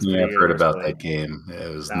 that everything I've heard about that game,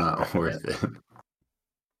 it was not worth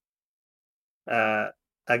it.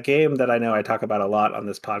 A game that I know I talk about a lot on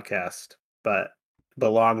this podcast, but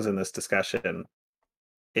belongs in this discussion,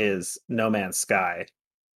 is No Man's Sky.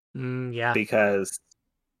 Yeah. Because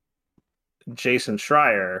Jason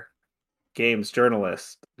Schreier, games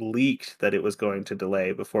journalist, leaked that it was going to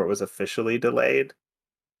delay before it was officially delayed.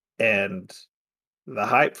 And the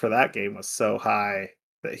hype for that game was so high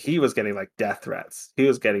that he was getting like death threats. He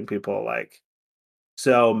was getting people like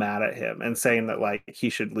so mad at him and saying that like he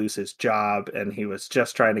should lose his job and he was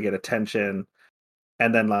just trying to get attention.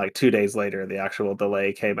 And then like 2 days later, the actual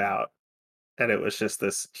delay came out and it was just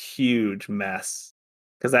this huge mess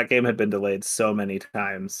because that game had been delayed so many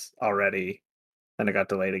times already and it got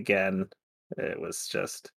delayed again. It was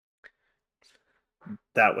just,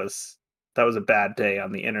 that was a bad day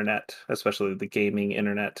on the internet, especially the gaming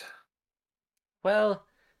internet. Well,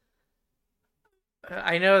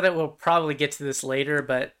 I know that we'll probably get to this later,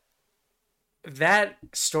 but that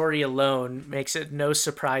story alone makes it no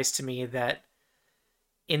surprise to me that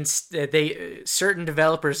certain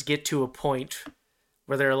developers get to a point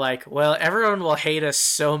where they're like, well, everyone will hate us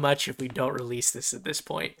so much if we don't release this at this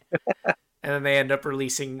point. And then they end up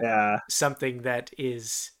releasing something that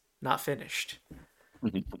is not finished,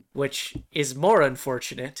 which is more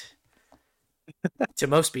unfortunate to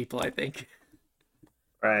most people, I think.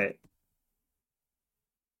 Right.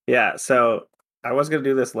 Yeah, so I was going to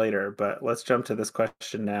do this later, but let's jump to this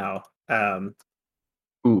question now.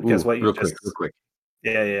 Because what you real quick.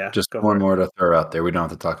 Yeah. Just one more to throw out there. We don't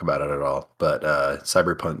have to talk about it at all, but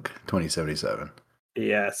Cyberpunk 2077.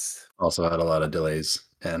 Yes. Also had a lot of delays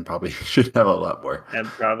and probably should have a lot more. And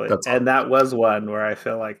that was one where I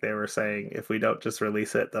feel like they were saying if we don't just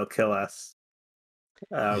release it, they'll kill us.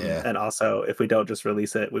 And also if we don't just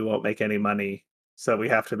release it, we won't make any money. So we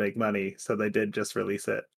have to make money. So they did just release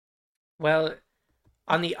it. Well,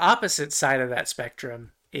 on the opposite side of that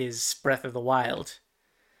spectrum is Breath of the Wild,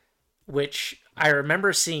 which I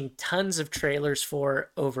remember seeing tons of trailers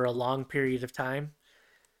for over a long period of time.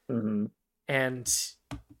 Mm-hmm. And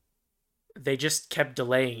they just kept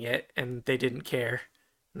delaying it and they didn't care.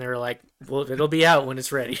 And they were like, well, it'll be out when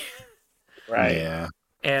it's ready. Right. Yeah.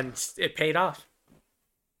 And it paid off.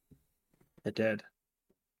 It did.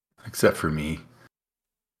 Except for me.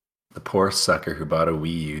 The poor sucker who bought a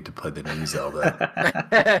Wii U to play the new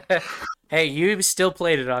Zelda. Hey, you still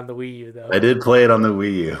played it on the Wii U, though. I did play it on the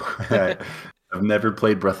Wii U. I've never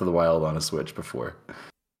played Breath of the Wild on a Switch before.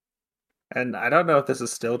 And I don't know if this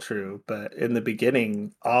is still true, but in the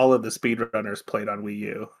beginning, all of the speedrunners played on Wii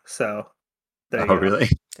U. So, there you go. Really?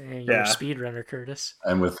 Dang, you're a speedrunner, Curtis.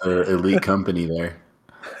 I'm with the elite company there.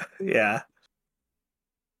 Yeah.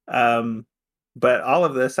 But all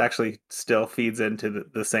of this actually still feeds into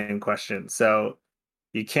the same question. So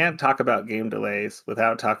you can't talk about game delays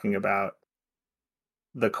without talking about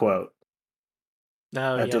the quote.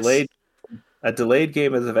 Oh, A yes. delayed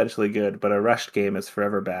game is eventually good, but a rushed game is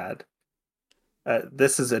forever bad.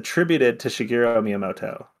 This is attributed to Shigeru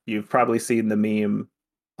Miyamoto. You've probably seen the meme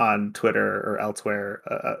on Twitter or elsewhere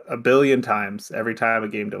a billion times every time a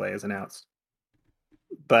game delay is announced.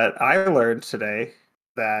 But I learned today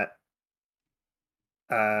that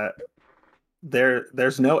uh,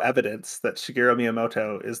 there's no evidence that Shigeru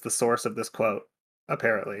Miyamoto is the source of this quote.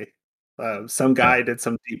 Apparently, some Yeah. guy did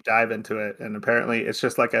some deep dive into it, and apparently it's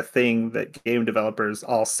just like a thing that game developers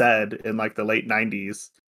all said in like the late '90s.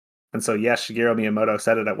 And so, yes, Shigeru Miyamoto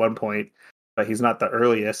said it at one point, but he's not the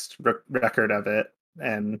earliest record of it.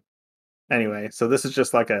 And anyway, so this is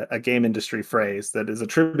just like a game industry phrase that is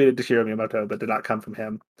attributed to Shigeru Miyamoto, but did not come from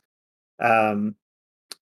him. Um,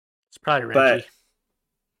 It's probably but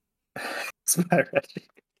Reggie. it's not Reggie.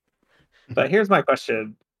 But here's my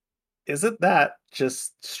question: isn't that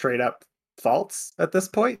just straight up false at this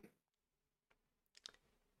point?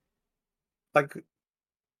 Like,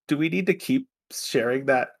 do we need to keep sharing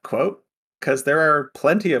that quote? Because there are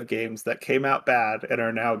plenty of games that came out bad and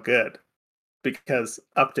are now good because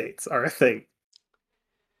updates are a thing.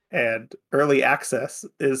 And early access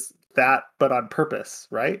is that, but on purpose,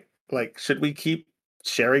 right? Like, should we keep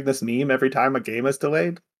sharing this meme every time a game is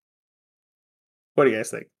delayed? What do you guys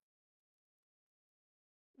think?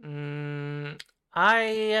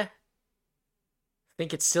 I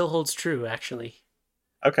think it still holds true, actually.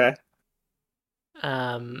 Okay.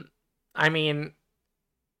 Um, I mean,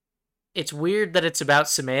 it's weird that it's about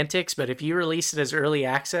semantics, but if you release it as early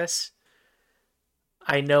access,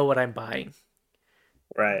 I know what I'm buying.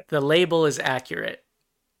 Right. The label is accurate.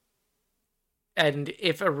 And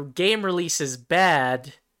if a game releases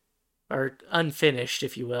bad, or unfinished,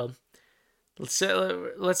 if you will, let's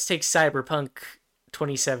take Cyberpunk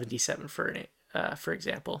 2077 for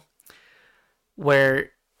example,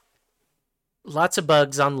 where lots of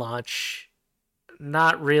bugs on launch,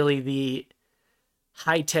 not really the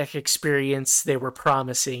high-tech experience they were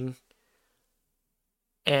promising,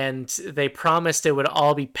 and they promised it would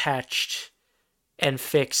all be patched and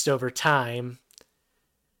fixed over time.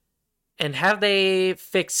 And have they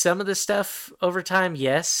fixed some of the stuff over time?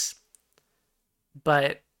 Yes.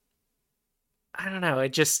 But I don't know,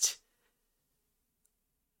 it just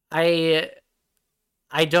I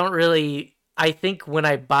I don't really I think when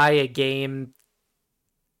I buy a game,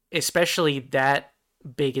 especially that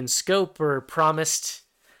big in scope or promised,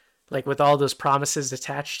 like with all those promises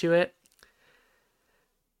attached to it,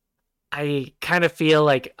 I kind of feel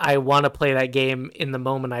like I want to play that game in the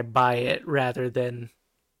moment I buy it rather than,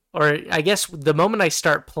 or I guess the moment I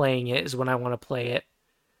start playing it is when I want to play it.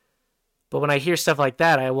 But when I hear stuff like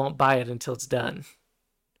that, I won't buy it until it's done.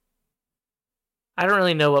 I don't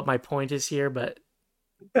really know what my point is here, but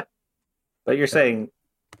But you're saying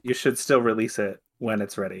you should still release it when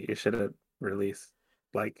it's ready. You shouldn't release,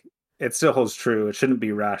 like, it still holds true. It shouldn't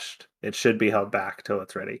be rushed. It should be held back till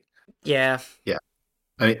it's ready. yeah. Yeah.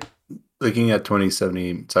 I mean, looking at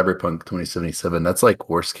Cyberpunk 2077, that's like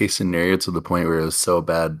worst case scenario to the point where it was so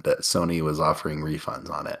bad that Sony was offering refunds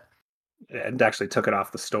on it. And actually took it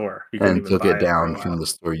off the store. You couldn't And even took buy it it for a down while. from the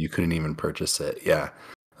store. You couldn't even purchase it. Yeah.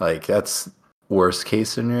 Like that's worst case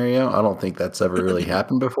scenario. I don't think that's ever really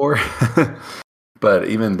happened before. But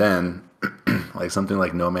even then, like something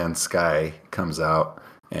like No Man's Sky comes out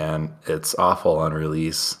and it's awful on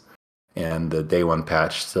release, and the day one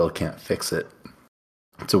patch still can't fix it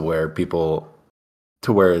to where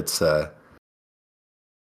it's the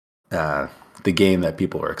game that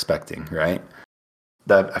people are expecting, right?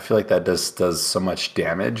 That I feel like that does so much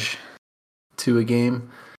damage to a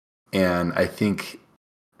game, and I think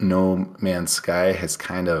No Man's Sky has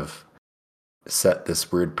kind of set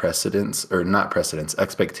this weird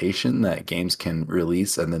expectation that games can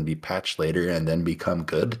release and then be patched later and then become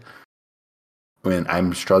good. When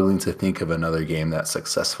I'm struggling to think of another game that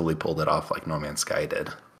successfully pulled it off like No Man's Sky did.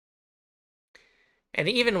 And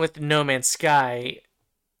even with No Man's Sky,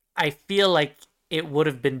 I feel like it would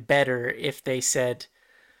have been better if they said,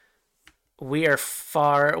 we are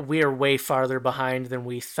way farther behind than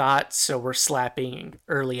we thought, so we're slapping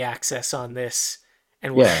early access on this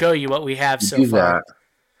and we'll show you what we have so far. That.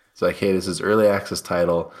 It's like, hey, this is early access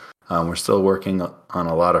title. We're still working on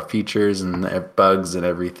a lot of features and bugs and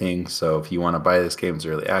everything. So if you want to buy this game as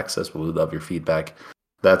early access, we'll love your feedback.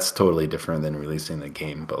 That's totally different than releasing the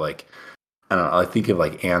game. But like, I don't know. I think of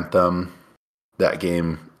like Anthem. That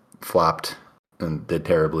game flopped and did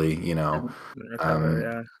terribly, and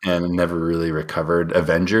never really recovered.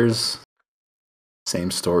 Avengers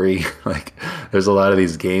same story. Like, there's a lot of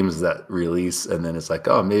these games that release, and then it's like,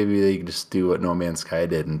 oh, maybe they can just do what No Man's Sky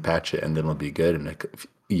did and patch it, and then it'll be good in a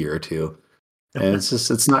year or two. And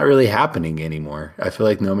it's not really happening anymore. I feel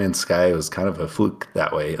like No Man's Sky was kind of a fluke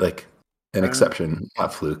that way, like an exception,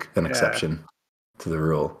 not fluke, an exception to the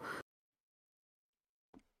rule.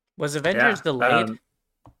 Was Avengers delayed?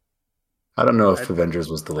 I don't know if Avengers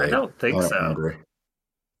was delayed. I don't think so. Remember.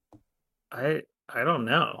 I don't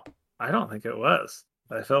know. I don't think it was.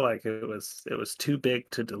 I feel like it was too big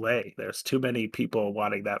to delay. There's too many people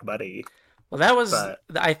wanting that money. Well,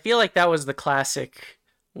 I feel like that was the classic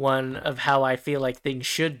one of how I feel like things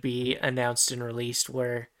should be announced and released,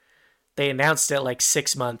 where they announced it like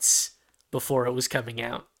 6 months before it was coming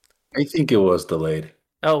out. I think it was delayed.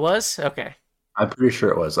 Oh, it was? Okay. I'm pretty sure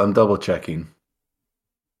it was. I'm double checking.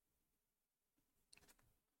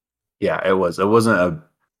 Yeah, it was. It wasn't a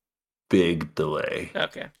big delay.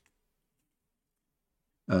 Okay.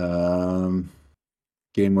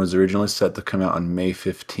 Game was originally set to come out on May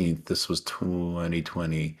 15th. This was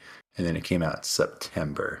 2020, and then it came out in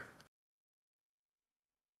September.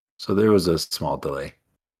 So there was a small delay.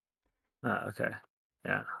 Oh, okay.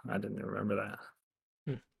 Yeah, I didn't remember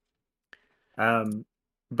that. Hmm.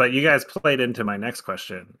 But you guys played into my next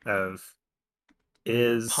question of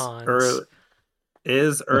is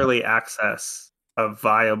early access a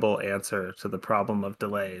viable answer to the problem of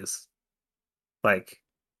delays? Like,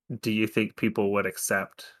 do you think people would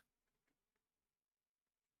accept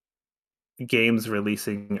games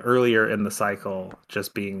releasing earlier in the cycle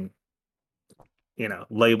just being,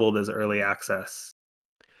 labeled as early access?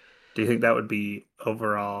 Do you think that would be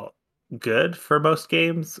overall good for most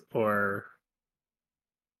games, or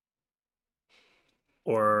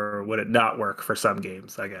would it not work for some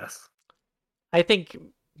games, I guess? I think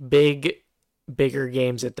bigger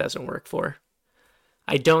games it doesn't work for.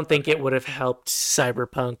 I don't think it would have helped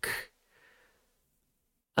Cyberpunk.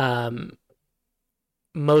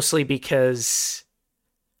 Mostly because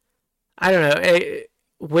I don't know,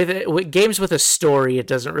 with games with a story, it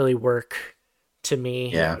doesn't really work to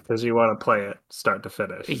me. Yeah, because you want to play it start to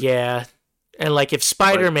finish. Yeah, and like if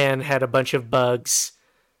Spider-Man had a bunch of bugs,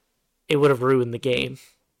 it would have ruined the game.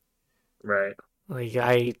 Right. Like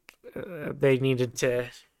they needed to,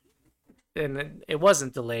 and it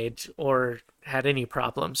wasn't delayed or had any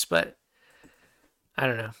problems, but I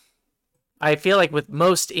don't know. I feel like with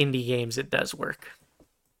most indie games, it does work.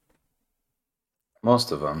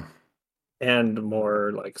 Most of them. And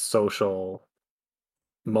more like social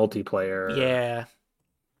multiplayer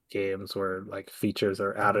games where like features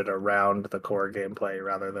are added around the core gameplay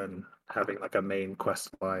rather than having like a main quest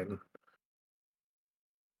line.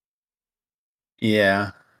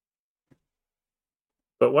 Yeah.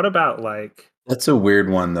 But what about like... That's a weird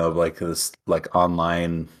one though, like this like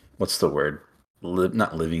online, what's the word?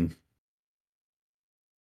 Not living.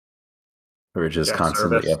 Or just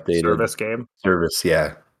constantly updated. Service game? Service,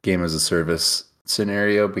 yeah. Game as a service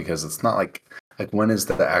scenario, because it's not like when is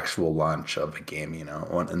the actual launch of a game, in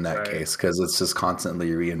that case, because it's just constantly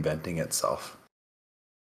reinventing itself.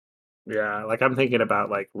 Yeah, like I'm thinking about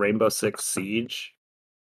like Rainbow Six Siege.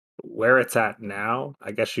 Where it's at now,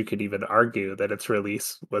 I guess you could even argue that its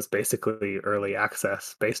release was basically early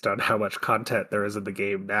access based on how much content there is in the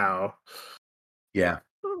game now. Yeah.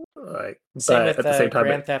 Like, same with at the same time,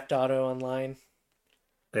 Grand Theft Auto Online.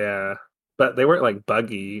 Yeah, but they weren't like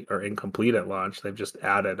buggy or incomplete at launch. They've just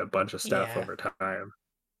added a bunch of stuff over time.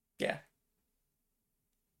 Yeah.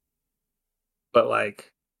 But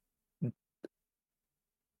like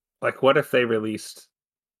what if they released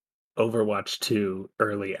Overwatch 2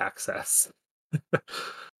 early access?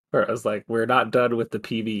 Where it was like, we're not done with the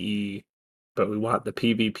PvE, but we want the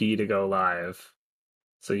PvP to go live.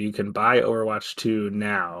 So you can buy Overwatch 2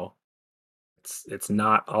 now. It's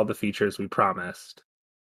not all the features we promised.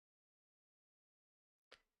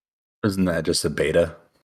 Isn't that just a beta?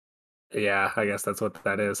 Yeah, I guess that's what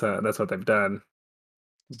that is. That's what they've done.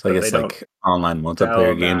 So I guess like online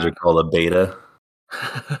multiplayer games are called a beta.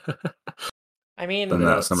 I mean,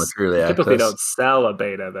 not so much early typically access. Don't sell a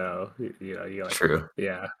beta though. You like, true.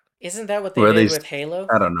 Yeah. Isn't that what they did with Halo?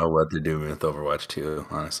 I don't know what they're doing with Overwatch 2,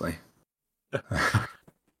 honestly.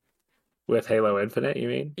 With Halo Infinite, you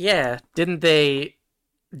mean? Yeah. Didn't they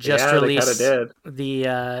just release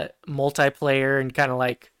the multiplayer and kind of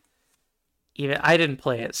like... Even I didn't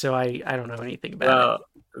play it, so I don't know anything about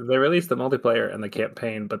it. They released the multiplayer and the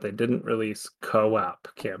campaign, but they didn't release co-op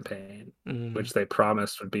campaign, which they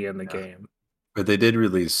promised would be in the game. But they did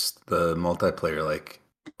release the multiplayer like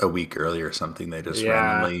a week earlier or something. They just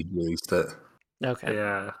randomly released it. Okay.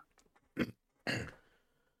 Yeah.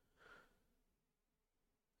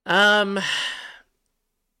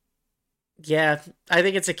 Yeah, I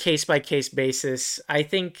think it's a case by case basis. I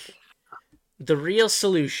think the real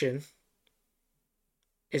solution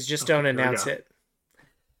is just don't Here we announce go. it.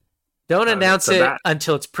 Don't announce so it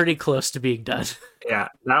until it's pretty close to being done. Yeah,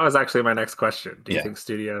 that was actually my next question. Do you Yeah. think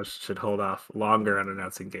studios should hold off longer on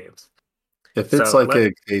announcing games? If it's like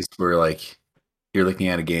a case where like you're looking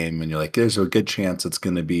at a game and you're like, there's a good chance it's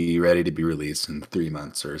going to be ready to be released in 3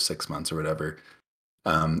 months or 6 months or whatever.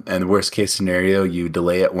 And the worst case scenario, you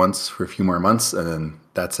delay it once for a few more months and then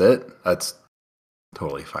that's it. That's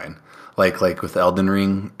totally fine. Like with Elden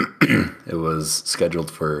Ring, it was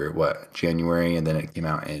scheduled for what, January, and then it came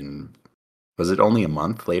out was it only a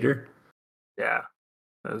month later? Yeah.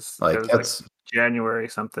 It was that's like January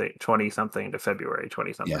something, 20 something to February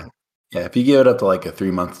 20 something. Yeah, if you give it up to like a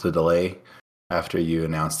 3 month to delay after you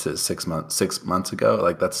announced it 6 months ago,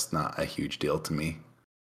 like that's not a huge deal to me.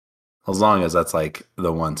 As long as that's like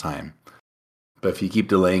the one time. But if you keep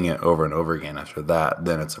delaying it over and over again after that,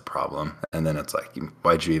 then it's a problem. And then it's like,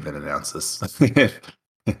 why'd you even announce this?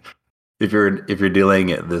 If you're delaying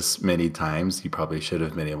it this many times, you probably should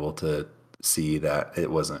have been able to see that it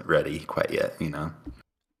wasn't ready quite yet, you know?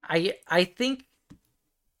 I think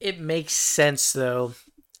it makes sense though,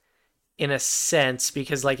 in a sense,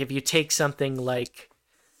 because like if you take something like,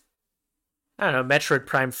 I don't know, Metroid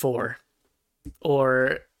Prime 4,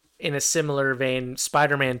 or in a similar vein,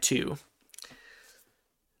 Spider-Man 2,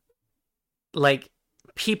 like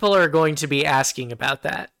people are going to be asking about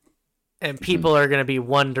that, and people are going to be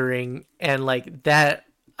wondering, and like that,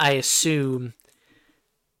 I assume,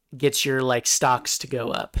 gets your like stocks to go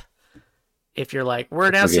up. If you're like, we're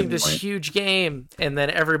announcing this huge game, and then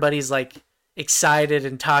everybody's like excited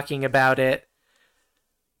and talking about it,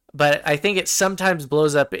 but I think it sometimes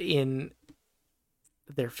blows up in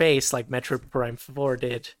their face like Metroid Prime 4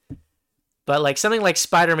 did. But like something like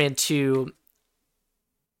Spider-Man 2,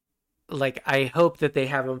 like I hope that they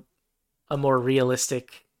have a more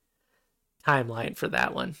realistic timeline for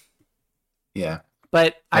that one. Yeah.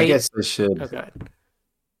 But I guess I should. Oh, go ahead.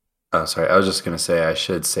 Oh, sorry. I was just going to say, I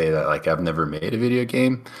should say that like I've never made a video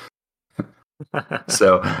game.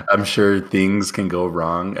 So I'm sure things can go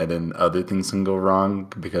wrong and then other things can go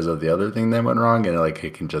wrong because of the other thing that went wrong. And like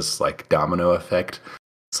it can just like domino effect.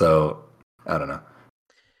 So I don't know.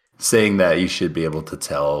 Saying that you should be able to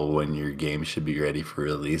tell when your game should be ready for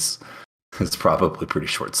release is probably pretty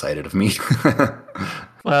short-sighted of me.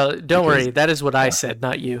 Well, don't worry. That is what I said,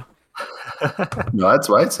 not you. No, that's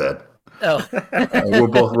what I said. Oh.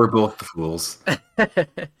 We're both the fools.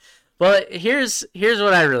 Well, here's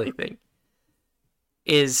what I really think.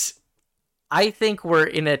 I think we're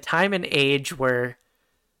in a time and age where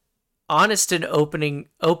honest and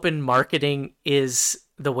open marketing is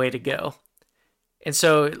the way to go. And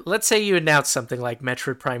so let's say you announce something like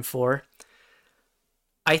Metroid Prime 4.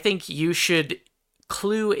 I think you should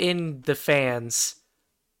clue in the fans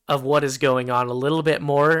of what is going on a little bit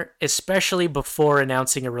more, especially before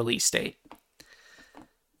announcing a release date.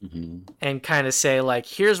 Mm-hmm. And kind of say, like,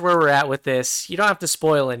 here's where we're at with this. You don't have to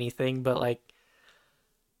spoil anything, but, like,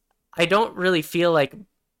 I don't really feel like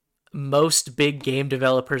most big game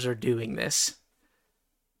developers are doing this.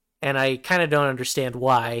 And I kind of don't understand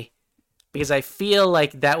why. Because I feel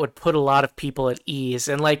like that would put a lot of people at ease.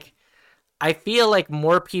 And, like, I feel like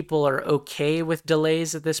more people are okay with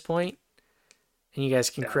delays at this point. And you guys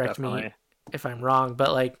can correct me if I'm wrong,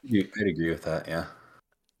 but like I'd agree with that, yeah.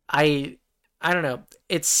 I don't know.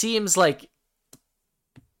 It seems like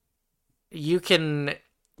you can,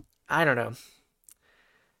 I don't know.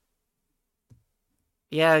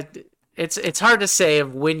 Yeah, it's hard to say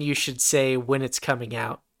of when you should say when it's coming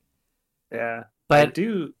out. Yeah. But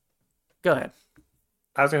go ahead.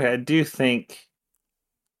 I do think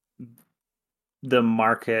the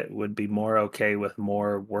market would be more okay with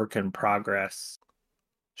more work in progress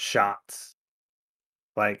shots.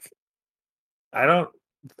 Like I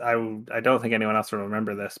don't think anyone else will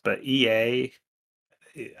remember this, but EA,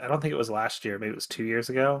 I don't think it was last year, maybe it was 2 years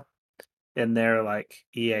ago, in their like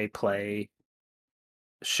EA Play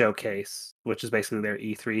showcase, which is basically their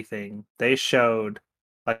E3 thing. They showed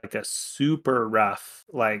like a super rough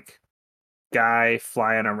like guy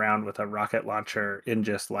flying around with a rocket launcher in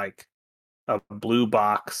just like a blue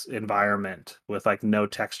box environment with like no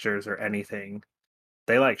textures or anything.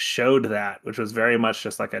 They like showed that, which was very much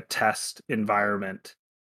just like a test environment,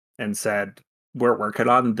 and said, we're working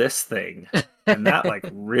on this thing. And that like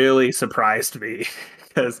really surprised me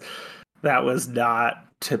because that was not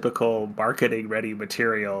typical marketing ready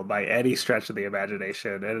material by any stretch of the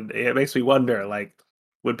imagination. And it makes me wonder, like,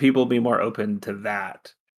 would people be more open to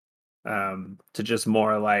that? To just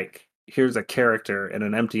more like, here's a character in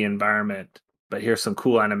an empty environment, but here's some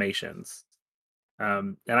cool animations.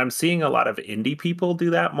 And I'm seeing a lot of indie people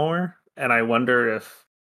do that more. And I wonder if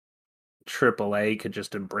AAA could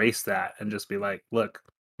just embrace that and just be like, look,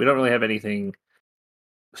 we don't really have anything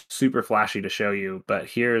super flashy to show you, but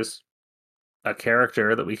here's a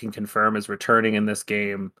character that we can confirm is returning in this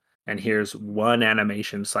game, and here's one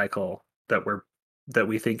animation cycle that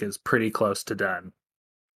we think is pretty close to done.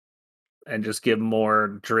 And just give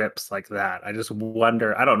more drips like that. I just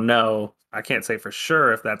wonder, I don't know. I can't say for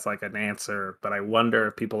sure if that's like an answer, but I wonder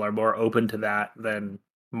if people are more open to that than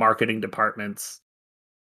marketing departments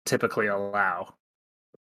typically allow.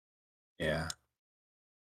 Yeah.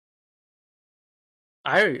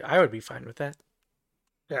 I would be fine with that.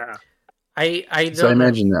 Yeah. I So I don't know.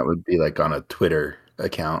 imagine that would be like on a Twitter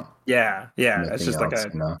account. Yeah. It's Nothing just like else, a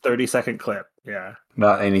you know? 30-second clip. Yeah.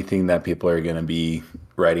 Not anything that people are going to be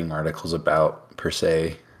writing articles about per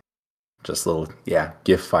se. Just little,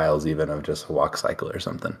 GIF files even of just a walk cycle or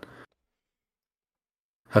something.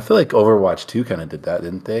 I feel like Overwatch 2 kind of did that,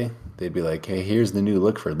 didn't they? They'd be like, hey, here's the new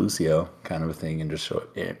look for Lucio, kind of a thing, and just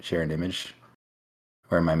share an image.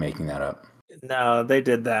 Or am I making that up? No, they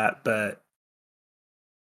did that, but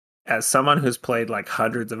as someone who's played like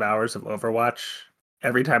hundreds of hours of Overwatch,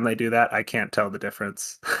 every time they do that, I can't tell the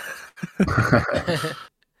difference.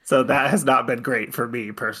 So that has not been great for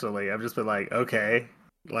me personally. I've just been like, okay,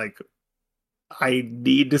 like I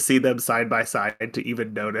need to see them side by side to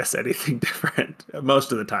even notice anything different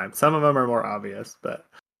most of the time. Some of them are more obvious, but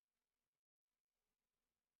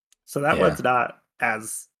so that one's not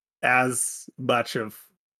as much of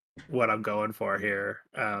what I'm going for here.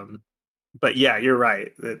 But yeah, you're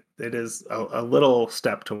right. It is a little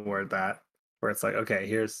step toward that, where it's like, okay,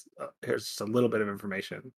 here's just a little bit of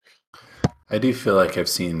information. I do feel like I've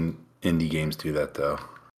seen indie games do that though.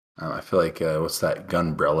 I feel like what's that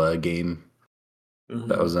Gunbrella game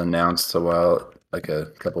that was announced like a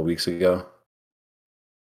couple weeks ago?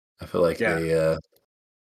 I feel like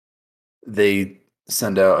they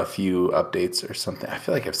send out a few updates or something. I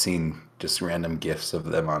feel like I've seen just random GIFs of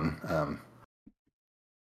them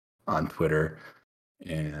on Twitter,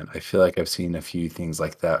 and I feel like I've seen a few things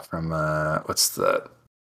like that from what's the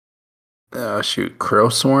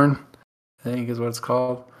Crowsworn, I think is what it's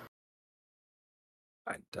called.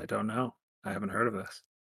 I don't know. I haven't heard of this.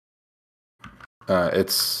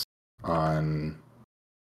 It's on.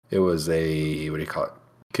 It was a, what do you call it?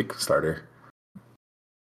 Kickstarter.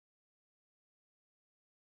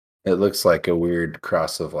 It looks like a weird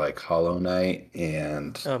cross of like Hollow Knight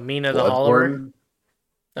and Mina the Hollower.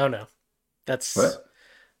 Oh no, that's what?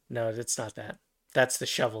 No, it's not that. That's the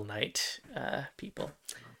Shovel Knight people.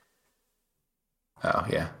 Oh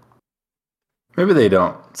yeah. Maybe they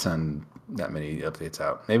don't send that many updates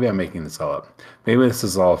out. Maybe I'm making this all up. Maybe this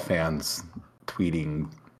is all fans tweeting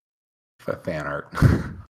fan art.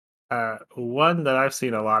 One that I've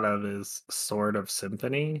seen a lot of is Sword of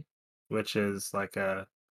Symphony, which is like the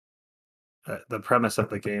premise of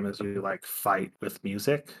the game is you like fight with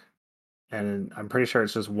music, and I'm pretty sure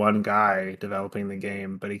it's just one guy developing the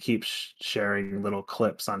game, but he keeps sharing little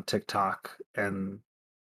clips on TikTok, and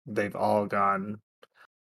they've all gone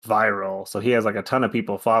viral. So he has like a ton of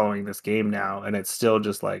people following this game now, and it's still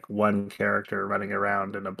just like one character running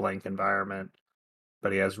around in a blank environment,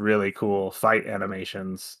 but he has really cool fight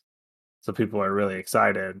animations. So people are really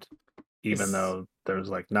excited, even though there's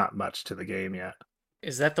like not much to the game yet.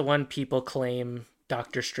 Is that the one people claim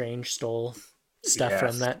Doctor Strange stole stuff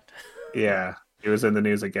from that? Yeah, he was in the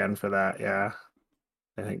news again for that. Yeah,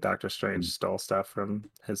 I think Doctor Strange stole stuff from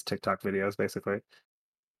his TikTok videos, basically.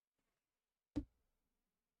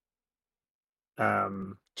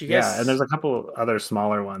 And there's a couple other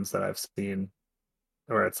smaller ones that I've seen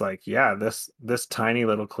where it's like, yeah, this tiny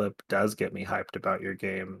little clip does get me hyped about your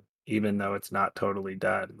game, even though it's not totally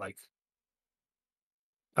done. Like,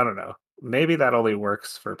 I don't know. Maybe that only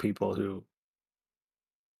works for people who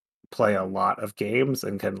play a lot of games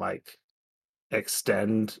and can like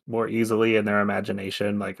extend more easily in their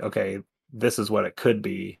imagination. Like, okay, this is what it could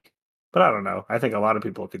be. But I don't know. I think a lot of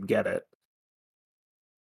people could get it.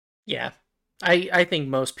 Yeah. I think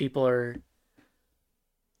most people are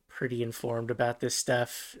pretty informed about this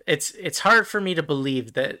stuff. It's hard for me to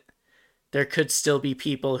believe that there could still be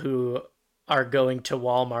people who are going to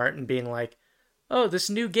Walmart and being like, "Oh, this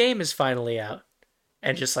new game is finally out."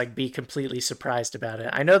 And just like be completely surprised about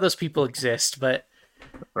it. I know those people exist, but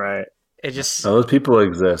right. It just those people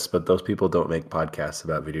exist, but those people don't make podcasts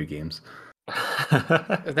about video games.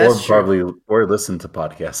 That's or listen to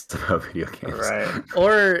podcasts about video games. Right.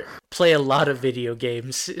 Or play a lot of video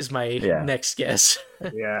games is my next guess.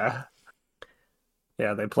 Yeah,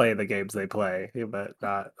 they play the games they play, but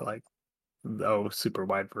not like super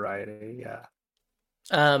wide variety. Yeah.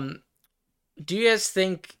 Do you guys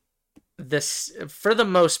think this, for the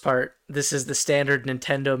most part, this is the standard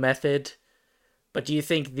Nintendo method? But do you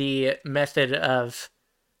think the method of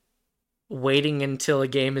waiting until a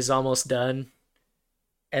game is almost done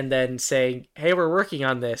and then saying, "Hey, we're working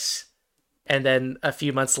on this," and then a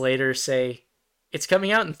few months later say, "It's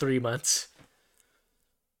coming out in 3 months"?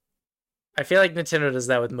 I feel like Nintendo does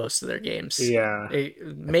that with most of their games. Yeah. I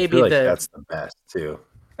feel like that's the best too.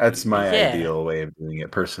 That's my ideal way of doing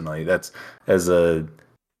it personally. That's as a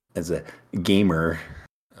gamer,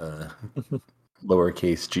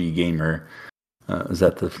 lowercase g gamer. Is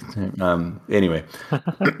that the anyway?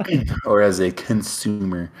 Or as a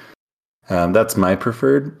consumer, that's my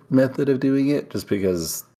preferred method of doing it. Just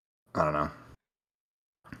because I don't know,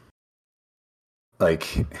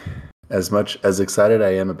 like as much as excited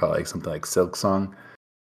I am about like something like Silksong.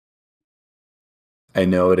 I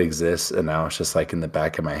know it exists, and now it's just like in the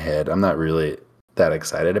back of my head. I'm not really that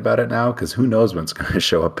excited about it now because who knows when it's going to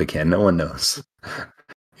show up again? No one knows,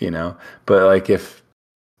 But like if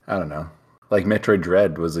I don't know, like Metroid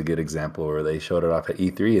Dread was a good example where they showed it off at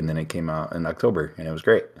E3 and then it came out in October and it was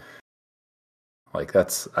great. Like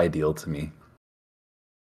that's ideal to me.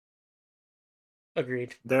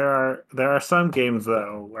 Agreed. There are some games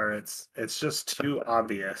though where it's just too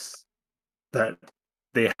obvious that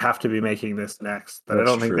they have to be making this next. But I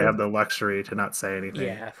don't think they have the luxury to not say anything.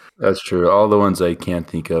 Yeah, that's true. All the ones I can't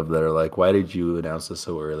think of that are like, why did you announce this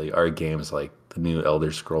so early? Are games like the new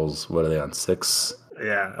Elder Scrolls? What are they on 6?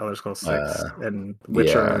 Yeah, Elder Scrolls 6 and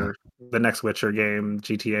Witcher, the next Witcher game,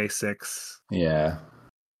 GTA 6. Yeah,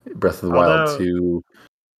 Breath of the Wild 2.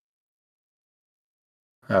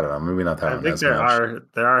 I don't know. Maybe not that one. I think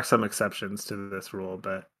there are some exceptions to this rule,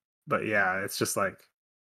 but yeah, it's just like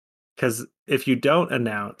because if you don't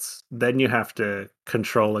announce, then you have to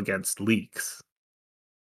control against leaks,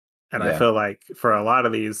 and I feel like for a lot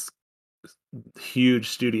of these huge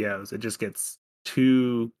studios, it just gets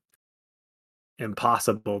too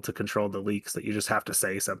impossible to control the leaks that you just have to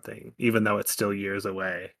say something, even though it's still years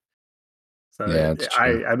away. So yeah,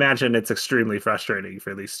 I imagine it's extremely frustrating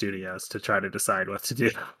for these studios to try to decide what to do.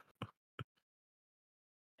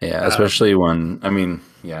 Yeah, especially when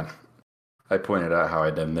I pointed out how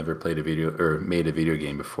I'd never played a video or made a video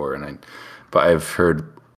game before, but I've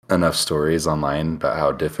heard enough stories online about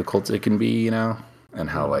how difficult it can be, and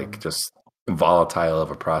how like just volatile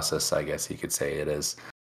of a process, I guess you could say it is.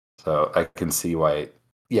 So I can see why.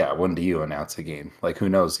 Yeah, when do you announce a game? Like, who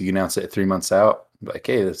knows? You announce it 3 months out. Like,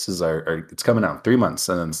 hey, this is it's coming out in 3 months,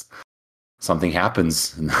 and then something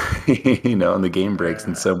happens, and the game breaks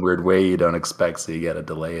in some weird way you don't expect, so you got to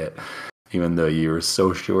delay it, even though you were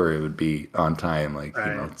so sure it would be on time. Like,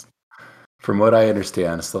 from what I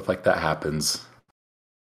understand, stuff like that happens,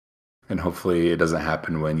 and hopefully it doesn't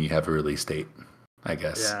happen when you have a release date, I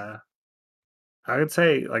guess. Yeah. I would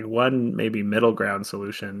say like one maybe middle ground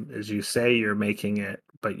solution is you say you're making it,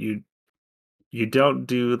 but you don't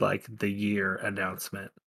do like the year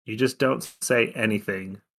announcement. You just don't say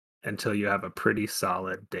anything until you have a pretty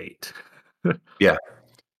solid date. Yeah.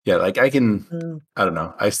 Like I don't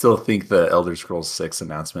know. I still think the Elder Scrolls 6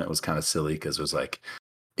 announcement was kind of silly because it was like,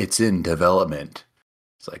 it's in development.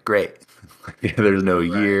 It's like, great. There's no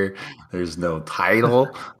year. There's no title.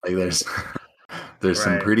 Like there's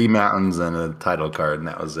some pretty mountains and a title card, and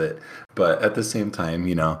that was it. But at the same time,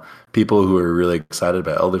 people who are really excited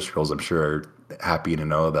about Elder Scrolls, I'm sure, are happy to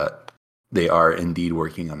know that they are indeed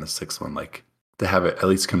working on the 6th one, like to have it at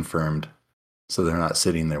least confirmed, so they're not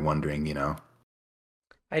sitting there wondering,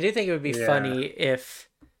 I do think it would be funny if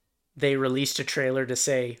they released a trailer to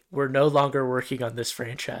say, we're no longer working on this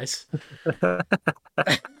franchise.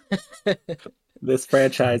 This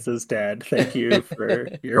franchise is dead. Thank you for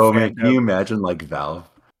your man, can you imagine like Valve?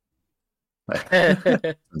 Is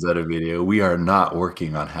that a video? We are not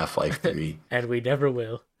working on Half-Life 3. And we never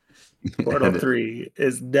will. Portal 3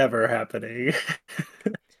 is never happening.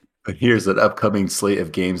 But here's an upcoming slate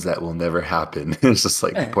of games that will never happen. It's just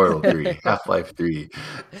like Portal 3, Half-Life 3,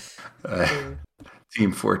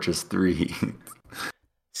 Team Fortress 3,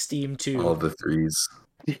 Steam 2. All the 3s.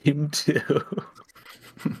 Steam 2.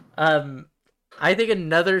 I think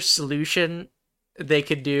another solution they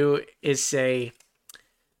could do is say,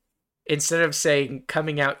 instead of saying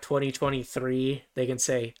coming out 2023, they can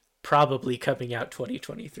say probably coming out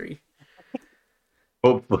 2023.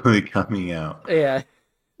 Hopefully coming out. Yeah.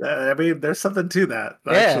 I mean, there's something to that,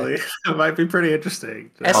 actually. It might be pretty interesting.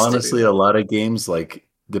 Honestly, a lot of games, like,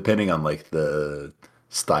 depending on, like, the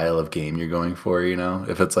style of game you're going for,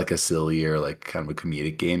 if it's, like, a silly or, like, kind of a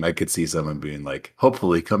comedic game, I could see someone being like,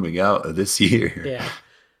 hopefully coming out this year. Yeah.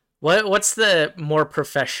 What's the more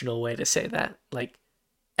professional way to say that? Like,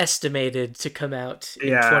 estimated to come out in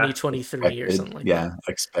 2023 or something like that.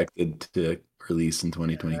 Expected to release in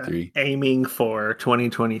 2023. Aiming for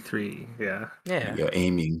 2023. Yeah.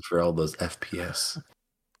 Aiming for all those FPS.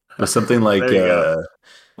 But something like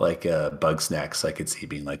Bugsnax, I could see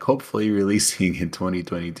being like hopefully releasing in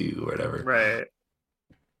 2022 or whatever. Right.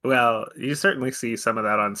 Well, you certainly see some of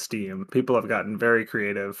that on Steam. People have gotten very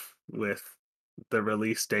creative with the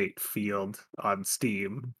release date field on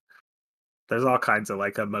Steam. There's all kinds of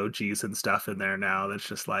like emojis and stuff in there now that's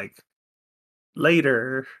just like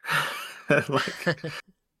later. Like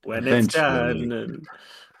when it's done and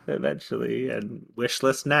eventually and wish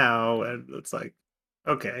list now, and it's like,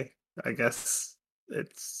 okay, I guess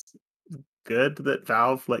it's good that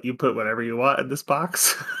Valve let you put whatever you want in this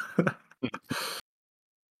box.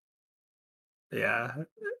 Yeah.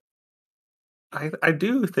 I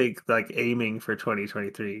do think like aiming for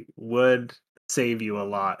 2023 would save you a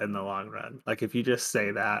lot in the long run. Like if you just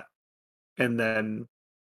say that and then,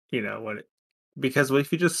 because if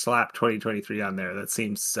you just slap 2023 on there, that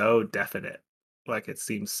seems so definite. Like it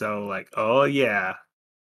seems so like, oh yeah,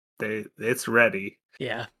 it's ready.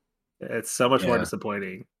 Yeah. It's so much more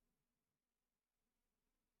disappointing.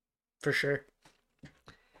 For sure.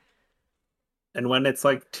 And when it's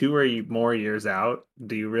like 2 or more years out,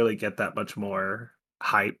 do you really get that much more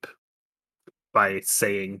hype by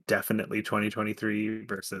saying definitely 2023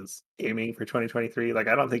 versus aiming for 2023? Like,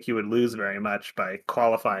 I don't think you would lose very much by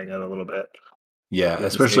qualifying it a little bit. Yeah,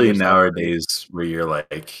 especially nowadays where you're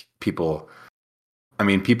like people I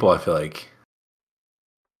feel like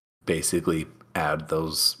basically add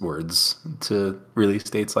those words to release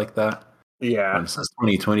dates like that. Yeah. When it says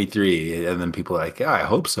 2023, and then people are like, yeah, I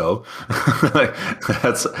hope so. Like,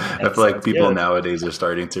 I feel like people nowadays are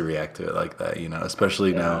starting to react to it like that,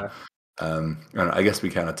 especially now. I guess we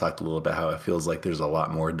kind of talked a little about how it feels like there's a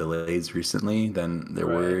lot more delays recently than there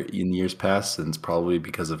were in years past, and it's probably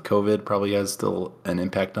because of COVID probably has still an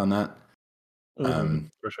impact on that.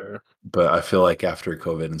 For sure. But I feel like after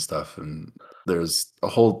COVID and stuff, and there's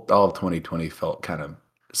all of 2020 felt kind of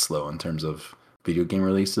slow in terms of video game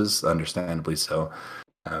releases, understandably so.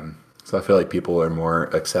 So I feel like people are more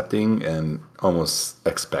accepting and almost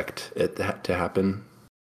expect it to happen.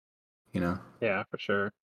 Yeah, for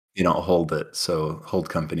sure. You don't hold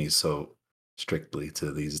companies so strictly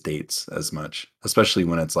to these dates as much, especially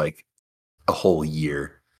when it's like a whole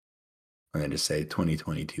year, and they just say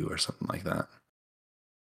 2022 or something like that.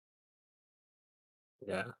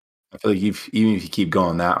 Yeah, I feel like even if you keep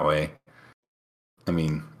going that way,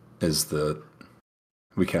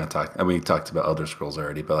 we kind of talked. We talked about Elder Scrolls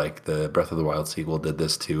already, but like the Breath of the Wild sequel did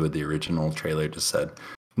this too. The original trailer just said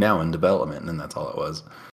now in development, and that's all it was.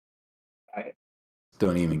 I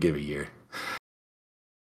don't even give a year,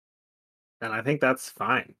 and I think that's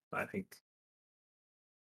fine. I think,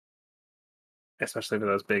 especially for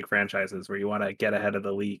those big franchises where you want to get ahead of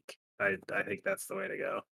the leak, I think that's the way to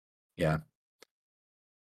go. Yeah,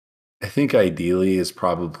 I think ideally is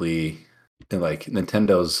probably like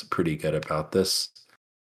Nintendo's pretty good about this.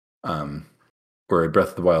 Where Breath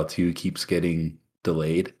of the Wild 2 keeps getting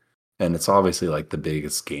delayed, and it's obviously like the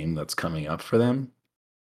biggest game that's coming up for them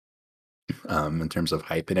in terms of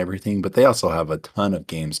hype and everything, but they also have a ton of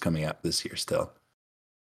games coming out this year still.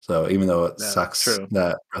 So even though it sucks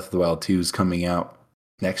that Breath of the Wild 2 is coming out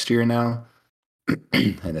next year now,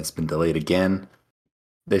 and it's been delayed again,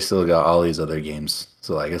 they still got all these other games.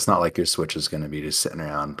 So like it's not like your Switch is going to be just sitting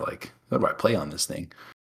around like, what do I play on this thing?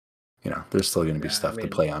 There's still going to be stuff to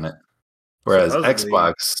play on it. Whereas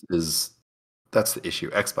Xbox that's the issue.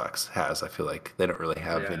 Xbox has, I feel like they don't really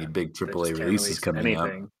have any big AAA releases coming up.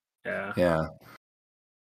 Yeah.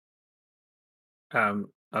 I was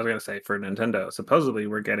gonna say for Nintendo, supposedly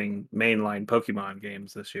we're getting mainline Pokemon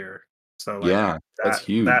games this year. So like, that's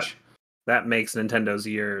huge. That makes Nintendo's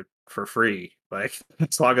year for free. Like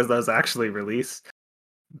as long as those actually release,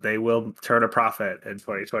 they will turn a profit in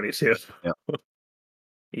 2022. Yep.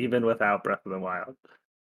 Even without Breath of the Wild.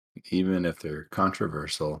 Even if they're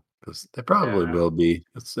controversial, because they probably will be.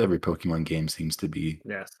 Every Pokemon game seems to be.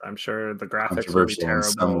 Yes, I'm sure the graphics will be terrible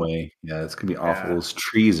in some way. Yeah, it's gonna be awful. Those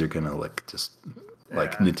trees are gonna look just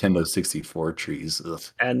like Nintendo 64 trees. Ugh.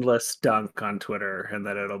 Endless dunk on Twitter, and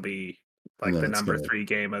then it'll be like the number 3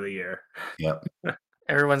 game of the year. Yep.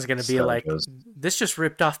 Everyone's gonna be like, "This just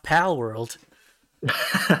ripped off Pal World."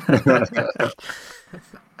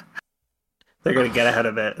 They're going to get ahead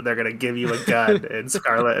of it. They're going to give you a gun in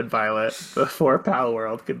Scarlet and Violet before Pal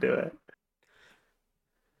World can do it.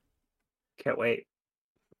 Can't wait.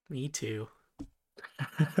 Me too.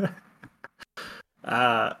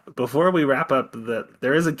 Before we wrap up,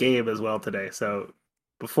 there is a game as well today. So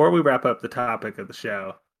before we wrap up the topic of the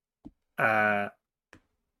show,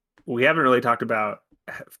 we haven't really talked about,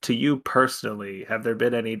 to you personally, have there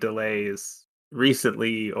been any delays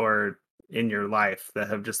recently or in your life that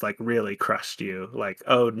have just like really crushed you? Like,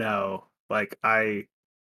 oh no, like I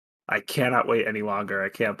cannot wait any longer. I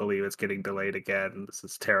can't believe it's getting delayed again. This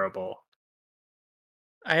is terrible.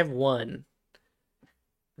 I have one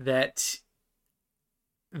that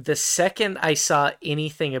the second I saw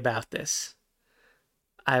anything about this,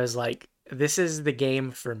 I was like, this is the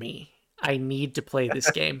game for me. I need to play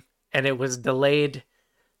this game. And it was delayed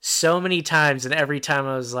so many times, and every time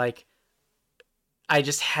I was like, I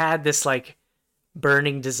just had this like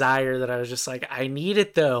burning desire that I was just like, I need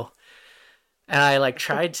it though. And I like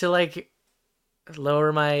tried to like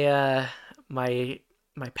lower my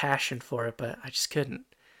passion for it, but I just couldn't.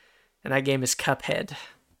 And that game is Cuphead.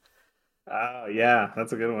 Oh yeah,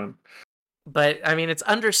 that's a good one. But I mean, it's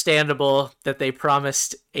understandable that they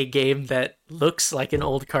promised a game that looks like an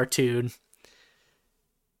old cartoon.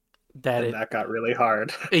 That got really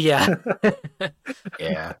hard. Yeah.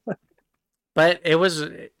 Yeah. But it was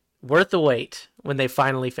worth the wait when they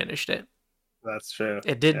finally finished it. That's true.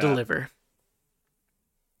 It did deliver.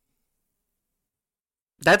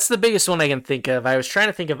 That's the biggest one I can think of. I was trying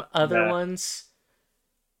to think of other ones,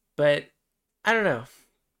 but I don't know.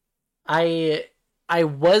 I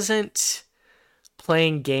wasn't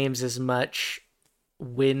playing games as much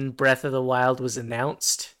when Breath of the Wild was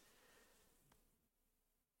announced.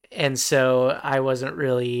 And so I wasn't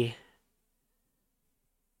really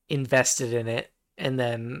invested in it. And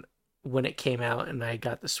then when it came out and I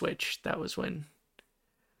got the Switch, that was when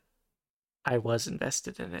I was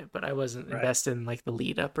invested in it, but I wasn't invested in like the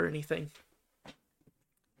lead up or anything.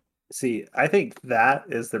 See, I think that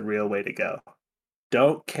is the real way to go.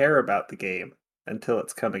 Don't care about the game until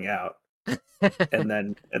it's coming out, and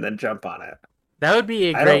then jump on it. That would be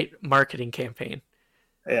a great marketing campaign.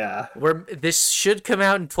 Yeah. Where this should come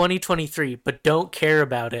out in 2023, but don't care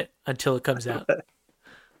about it until it comes out.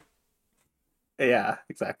 Yeah,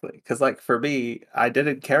 exactly. Because like for me, I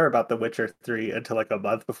didn't care about The Witcher 3 until like a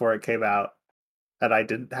month before it came out, and I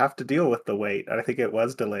didn't have to deal with the wait. And I think it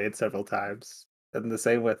was delayed several times. And the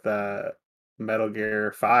same with Metal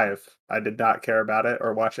Gear 5. I did not care about it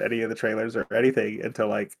or watch any of the trailers or anything until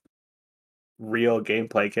like real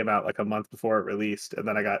gameplay came out like a month before it released, and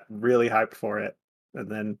then I got really hyped for it. And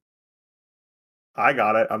then I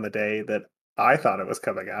got it on the day that I thought it was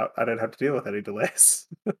coming out. I didn't have to deal with any delays.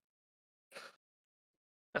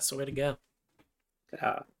 That's the way to go.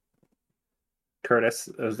 Yeah. Curtis,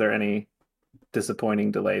 is there any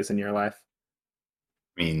disappointing delays in your life?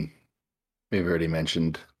 I mean, we've already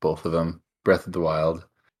mentioned both of them. Breath of the Wild.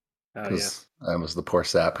 Because I was the poor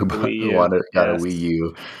sap who got a Wii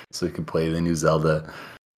U so he could play the new Zelda.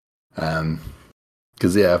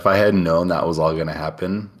 Because if I hadn't known that was all going to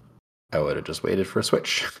happen, I would have just waited for a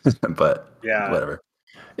Switch. But whatever,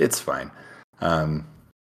 it's fine.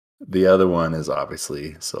 The other one is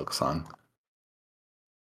obviously Silksong,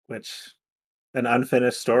 which an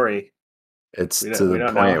unfinished story. It's to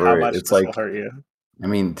the point where it's like, hurt you. I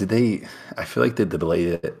mean, I feel like they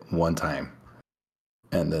delayed it one time,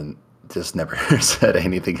 and then just never said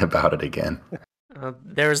anything about it again.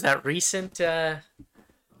 There was that recent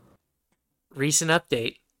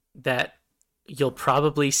update that you'll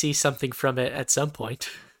probably see something from it at some point.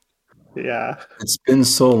 Yeah. It's been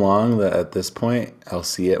so long that at this point, I'll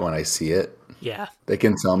see it when I see it. Yeah. They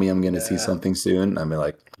can tell me I'm going to see something soon. I'm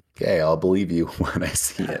like, okay, I'll believe you when I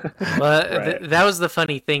see it. Well, that was the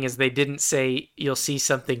funny thing is they didn't say you'll see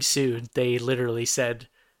something soon. They literally said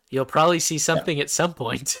you'll probably see something at some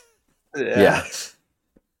point. Yeah.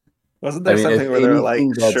 Wasn't there something where they're like,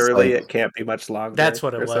 surely it can't be much longer? That's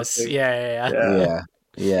what it was. Something?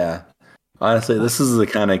 Yeah. Honestly, this is the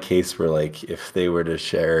kind of case where, like, if they were to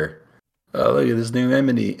share, oh, look at this new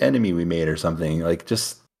enemy we made or something, like,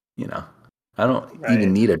 just, I don't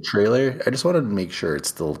even need a trailer. I just wanted to make sure it's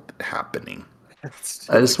still happening.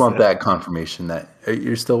 I just want that confirmation that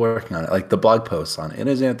you're still working on it. Like the blog posts on it. It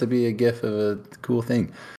doesn't have to be a GIF of a cool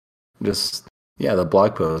thing. Just, the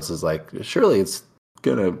blog post is like, surely it's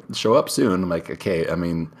going to show up soon. I'm like, okay, I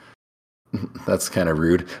mean, that's kind of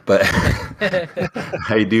rude, but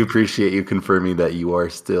I do appreciate you confirming that you are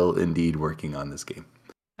still indeed working on this game.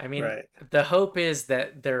 I mean, the hope is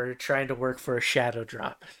that they're trying to work for a shadow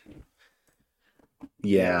drop.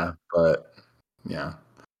 Yeah, but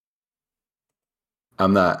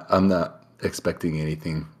I'm not expecting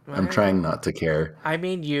anything. I'm trying not to care. I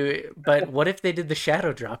mean, but what if they did the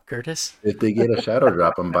shadow drop, Curtis? If they get a shadow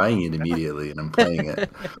drop, I'm buying it immediately and I'm playing it.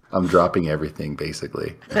 I'm dropping everything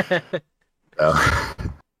basically.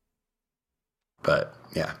 But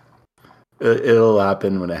yeah, It'll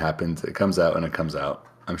happen when it happens. It comes out when it comes out.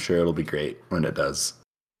 I'm sure it'll be great when it does.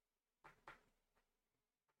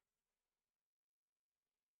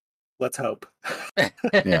 Let's hope.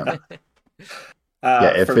 Yeah.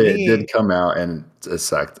 If it did come out and it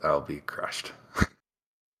sucked, I'll be crushed.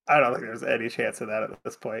 I don't think there's any chance of that at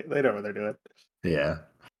this point. They know what they're doing. Yeah.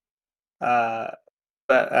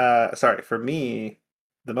 But sorry, for me,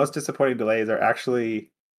 the most disappointing delays are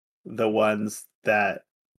actually the ones that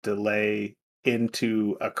delay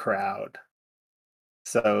into a crowd.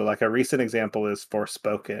 So, like a recent example is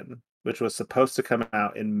Forspoken, which was supposed to come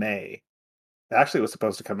out in May. It actually was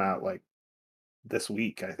supposed to come out like this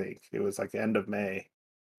week, I think. It was like end of May.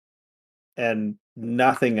 And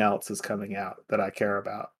nothing else is coming out that I care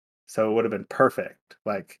about. So it would have been perfect.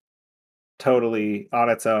 Like totally on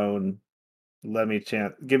its own.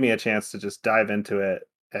 Give me a chance to just dive into it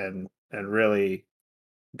and really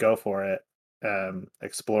go for it,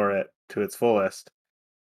 explore it to its fullest.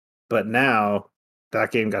 But now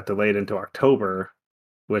that game got delayed into October,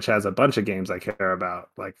 which has a bunch of games I care about.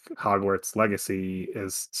 Like Hogwarts Legacy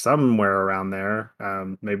is somewhere around there.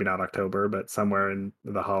 Maybe not October, but somewhere in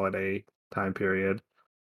the holiday time period.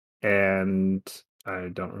 And I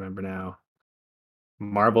don't remember now.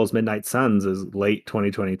 Marvel's Midnight Suns is late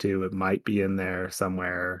 2022. It might be in there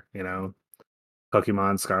somewhere,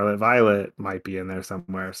 Pokemon Scarlet Violet might be in there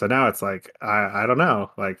somewhere. So now it's like I don't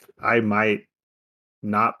know. Like I might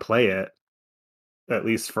not play it at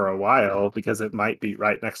least for a while because it might be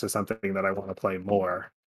right next to something that I want to play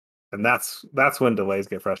more. And that's when delays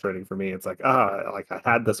get frustrating for me. It's like, like I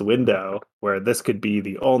had this window where this could be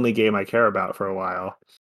the only game I care about for a while.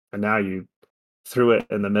 And now you threw it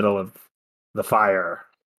in the middle of the fire.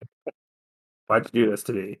 Why'd you do this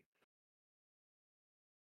to me?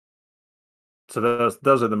 So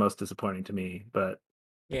those are the most disappointing to me, but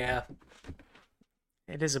yeah,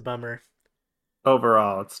 it is a bummer.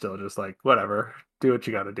 Overall, it's still just like whatever. Do what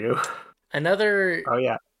you got to do. Another. Oh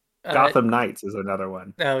yeah, Gotham Knights is another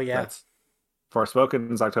one. Oh yeah, that's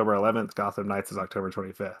Forspoken is October 11th. Gotham Knights is October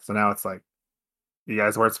 25th. So now it's like you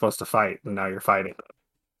guys weren't supposed to fight, and now you're fighting.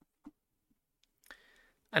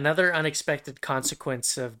 Another unexpected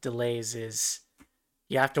consequence of delays is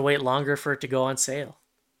you have to wait longer for it to go on sale.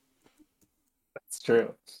 That's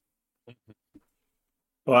true.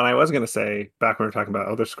 Well, and I was going to say, back when we were talking about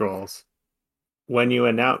Elder Scrolls, when you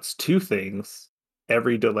announce two things,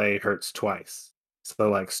 every delay hurts twice. So,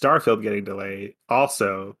 like, Starfield getting delayed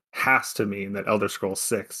also has to mean that Elder Scrolls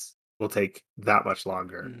 6 will take that much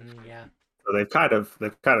longer. Yeah. So they've kind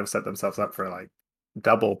of set themselves up for like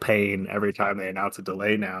double pain every time they announce a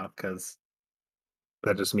delay now, because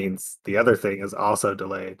that just means the other thing is also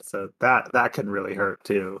delayed. So that can really hurt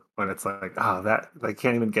too, when it's like, that they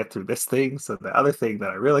can't even get through this thing, so the other thing that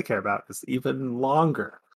I really care about is even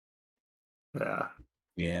longer.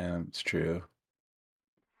 Yeah, it's true.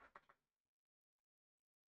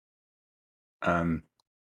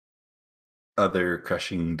 Other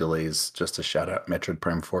crushing delays, just to shout out Metroid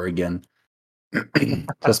Prime 4 again.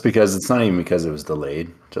 Just because it's not even because it was delayed,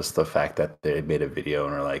 just the fact that they made a video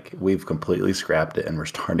and were like, we've completely scrapped it and we're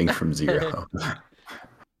starting from zero.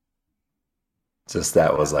 Just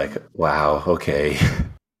that was like, wow, okay.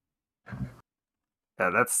 Yeah,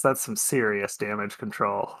 that's some serious damage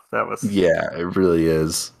control. Yeah, it really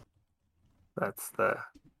is. That's the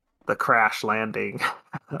crash landing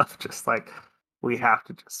of just like, we have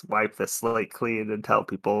to just wipe this slate clean and tell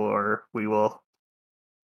people, or we will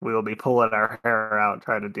be pulling our hair out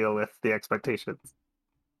trying to deal with the expectations.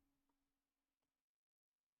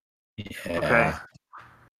 Yeah. Okay.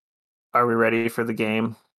 Are we ready for the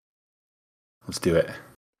game? Let's do it.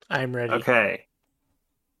 I'm ready. Okay.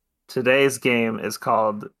 Today's game is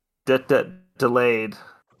called Delayed.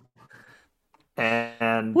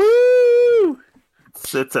 And woo!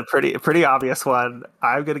 It's a pretty obvious one.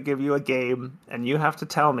 I'm going to give you a game, and you have to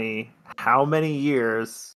tell me how many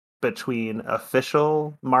years between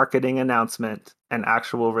official marketing announcement and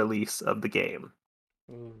actual release of the game.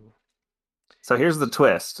 Ooh. So here's the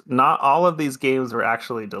twist. Not all of these games were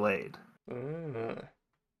actually delayed.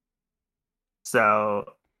 So,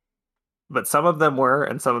 but some of them were,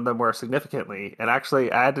 and some of them were significantly. And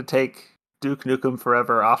actually, I had to take Duke Nukem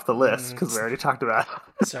Forever off the list because we already talked about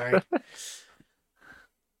it. Sorry.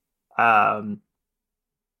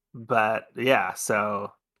 But yeah,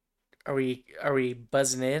 so are we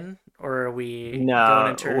buzzing in, or are we going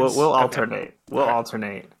in turns? We'll alternate. Okay. We'll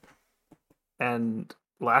alternate. And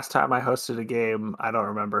last time I hosted a game, I don't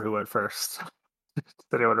remember who went first. Does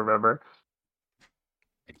anyone remember?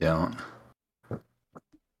 I don't.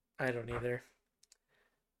 I don't either.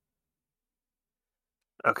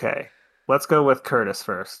 Okay, let's go with Curtis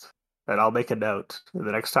first. And I'll make a note.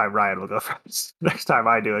 The next time Ryan will go first. Next time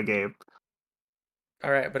I do a game.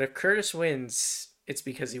 All right, but if Curtis wins, it's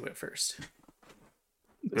because he went first.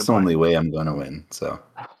 It's the only way I'm going to win, so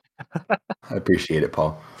I appreciate it,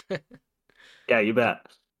 Paul. Yeah, you bet.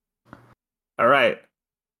 All right.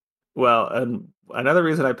 Well, and another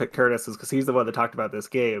reason I picked Curtis is because he's the one that talked about this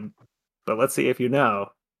game. But let's see if you know.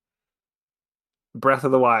 Breath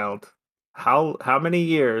of the Wild. How many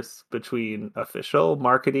years between official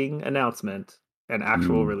marketing announcement and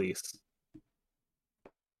actual release?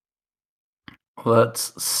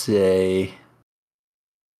 Let's say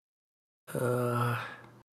 3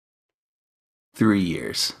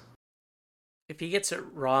 years. If he gets it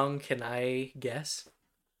wrong, can I guess?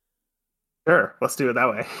 Sure, let's do it that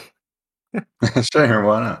way. Sure,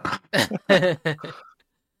 why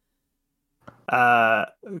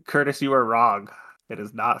not? Curtis, you are wrong. It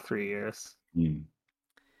is not 3 years. I'm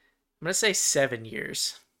gonna say 7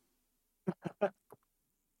 years.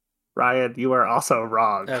 Ryan, you are also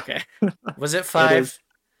wrong. Okay. Was it 5?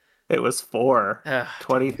 It was 4.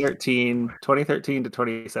 2013 to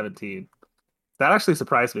 2017. That actually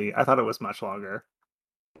surprised me. I thought it was much longer.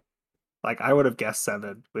 Like, I would have guessed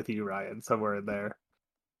 7 with you, Ryan, somewhere in there.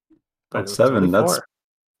 But 7,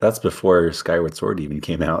 that's before Skyward Sword even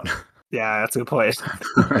came out. Yeah, that's a good point.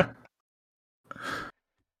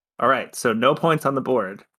 All right, so no points on the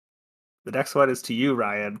board. The next one is to you,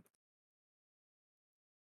 Ryan.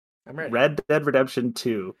 I'm ready. Red Dead Redemption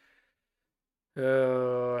 2.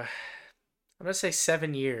 Oh, I'm going to say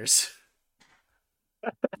 7 years.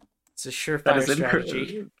 It's a surefire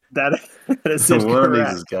strategy. That is so incorrect. One of these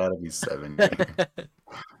has got to be 7 years.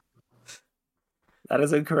 That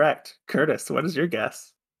is incorrect. Curtis, what is your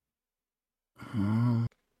guess? I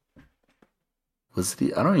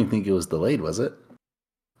don't even think it was delayed, was it?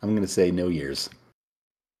 I'm going to say no years.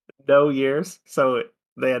 No years? So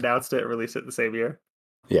they announced it, released it the same year?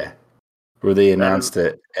 Yeah. Where they announced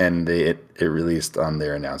it and it released on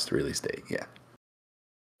their announced release date. Yeah.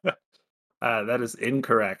 That is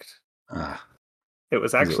incorrect. It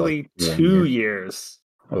was actually 2 years.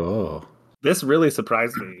 Oh. This really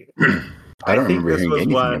surprised me. I don't remember hearing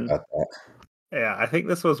anything about that. Yeah, I think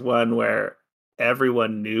this was one where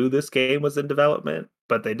everyone knew this game was in development,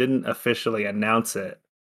 but they didn't officially announce it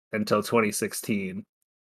until 2016.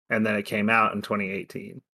 And then it came out in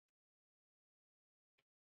 2018.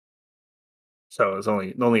 So it was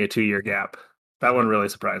only a 2-year gap. That one really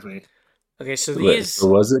surprised me. Okay, so So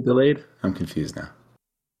was it delayed? I'm confused now.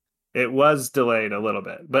 It was delayed a little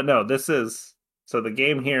bit. But no, so the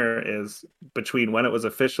game here is between when it was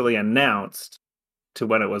officially announced to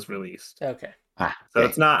when it was released. Okay. So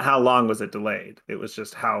it's not how long was it delayed. It was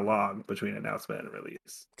just how long between announcement and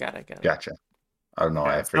release. Got it. Gotcha. I don't know.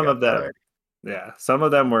 Yeah, some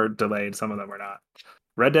of them were delayed. Some of them were not.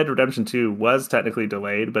 Red Dead Redemption 2 was technically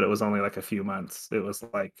delayed, but it was only like a few months. It was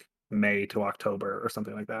like May to October or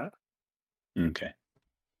something like that. Okay.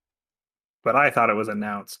 But I thought it was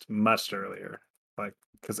announced much earlier, like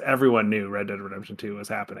because everyone knew Red Dead Redemption 2 was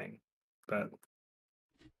happening. But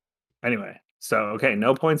anyway, so okay,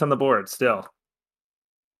 no points on the board still.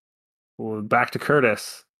 Well, back to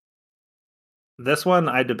Curtis. This one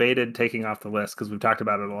I debated taking off the list because we've talked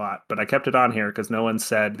about it a lot, but I kept it on here because no one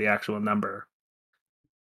said the actual number.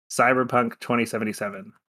 Cyberpunk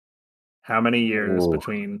 2077. How many years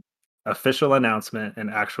between official announcement and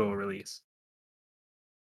actual release?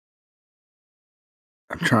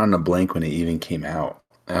 I'm trying to blank when it even came out.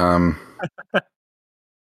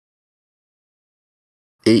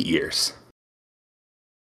 8 years.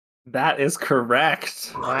 That is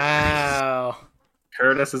correct. Wow.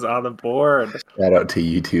 Curtis is on the board. Shout out to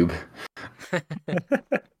YouTube.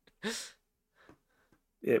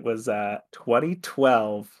 It was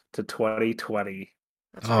 2012 to 2020.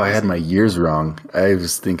 I had my years wrong. I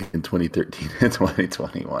was thinking 2013 to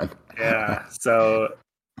 2021. Yeah. So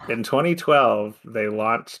in 2012, they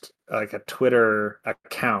launched like a Twitter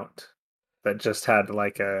account that just had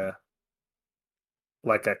like a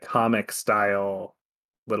comic style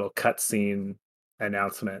little cutscene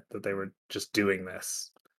announcement that they were just doing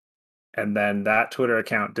this. And then that Twitter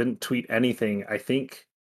account didn't tweet anything, I think,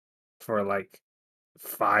 for like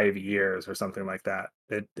 5 years or something like that.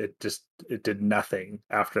 It did nothing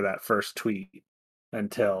after that first tweet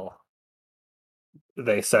until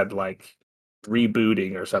they said like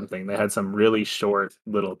rebooting or something. They had some really short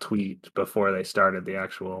little tweet before they started the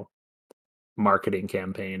actual marketing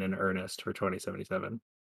campaign in earnest for 2077.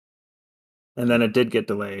 And then it did get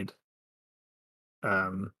delayed.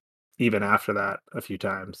 Even after that a few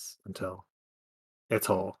times until its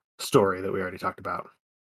whole story that we already talked about.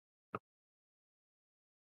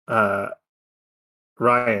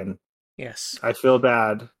 Ryan, Yes. I feel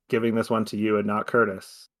bad giving this one to you and not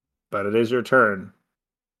Curtis, but it is your turn.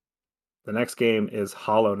 The next game is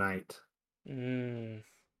Hollow Knight. I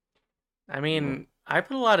mean, I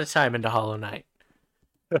put a lot of time into Hollow Knight.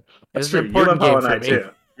 It That's was an true. You love important game Hollow for Knight me. too.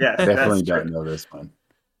 Yes, Definitely that's true. don't know this one.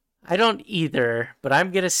 I don't either, but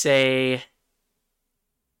I'm gonna say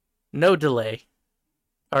no delay.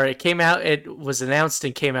 Or it was announced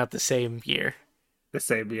and came out the same year. The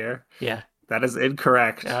same year. Yeah. That is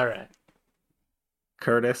incorrect. All right.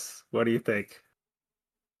 Curtis, what do you think?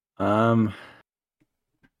 Let's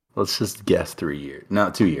just guess 3 years. No,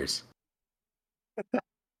 2 years.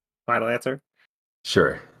 Final answer?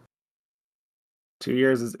 Sure. 2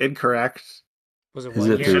 years is incorrect. Was it Is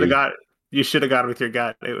 1 it year? three? You should have gone with your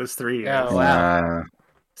gut. It was 3 years. Oh, wow.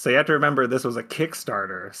 So you have to remember this was a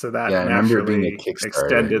Kickstarter, so that I remember it being a naturally Kickstarter.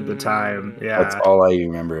 extended the time. Yeah. That's all I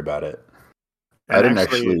remember about it. And I didn't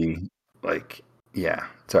actually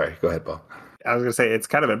Sorry, go ahead, Paul. I was gonna say it's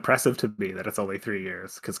kind of impressive to me that it's only 3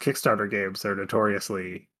 years because Kickstarter games are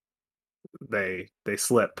notoriously they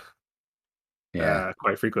slip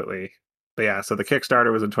quite frequently. But yeah, so the Kickstarter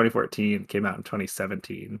was in 2014, came out in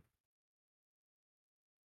 2017.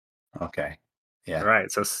 Okay. Yeah. All right,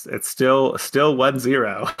 so it's still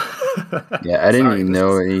 1-0. Yeah, I didn't even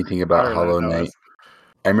know anything about Hollow that Knight. was.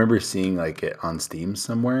 I remember seeing like it on Steam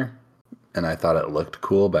somewhere, and I thought it looked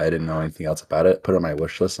cool, but I didn't know anything else about it. Put it on my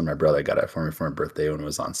wish list, and my brother got it for me for my birthday when it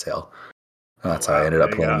was on sale. That's how I ended up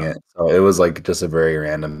playing it. So it was like just a very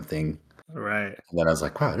random thing. Right. And then I was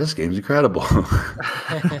like, wow, this game's incredible.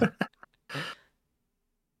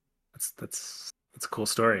 That's a cool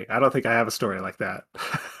story. I don't think I have a story like that.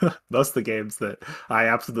 Most of the games that I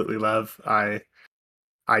absolutely love, I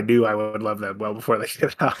knew I would love them well before they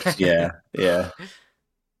came out. Yeah.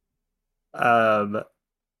 All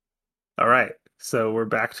right. So we're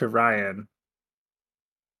back to Ryan.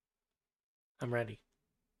 I'm ready.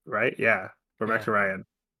 Right? Yeah. We're back to Ryan.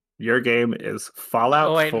 Your game is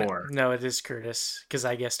Fallout 4. No, it is Curtis, because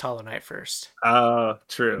I guessed Hollow Knight first. Oh,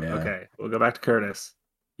 true. Yeah. Okay. We'll go back to Curtis.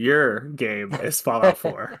 Your game is Fallout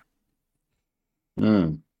 4.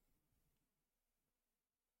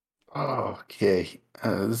 Okay.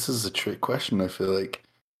 This is a trick question, I feel like.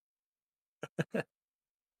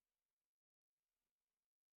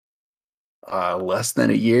 Less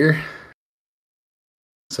than a year.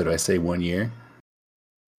 So do I say 1 year?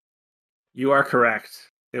 You are correct.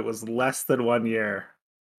 It was less than 1 year.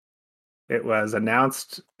 It was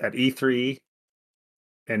announced at E3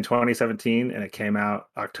 in 2017, and it came out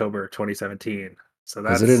October 2017. So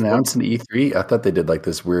that's. Was it announced in E3? I thought they did like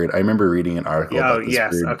this weird. I remember reading an article about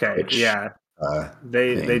this weird. Okay. Twitch, yeah.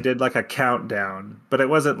 They did like a countdown, but it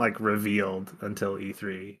wasn't like revealed until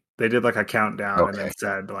E3. They did like a countdown and then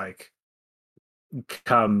said like,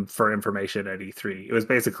 come for information at E3. It was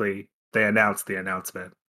basically they announced the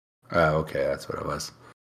announcement. Oh, okay, that's what it was.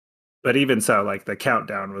 But even so, like the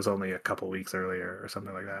countdown was only a couple weeks earlier or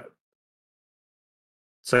something like that.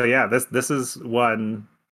 So yeah, this is one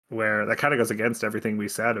where that kind of goes against everything we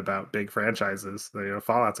said about big franchises.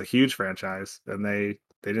 Fallout's a huge franchise, and they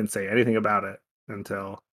didn't say anything about it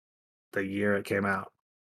until the year it came out.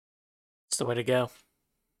 It's the way to go.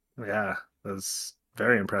 Yeah, it was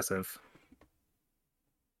very impressive.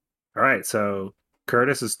 All right, so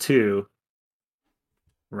Curtis is 2,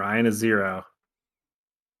 Ryan is 0,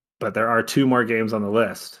 but there are 2 more games on the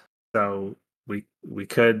list, so we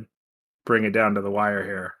could bring it down to the wire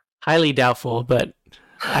here. Highly doubtful, but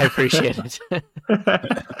I appreciate it.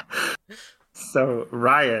 So,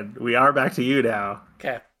 Ryan, we are back to you now.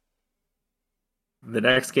 Okay. The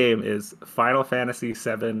next game is Final Fantasy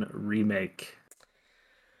VII Remake.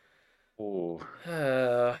 Oh.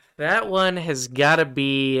 That one has got to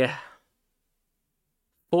be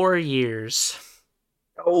 4 years.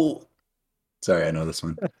 Oh. Sorry, I know this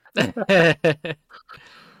one.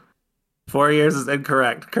 4 years is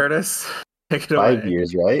incorrect. Curtis, take it away. 5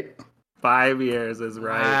 years, right? 5 years is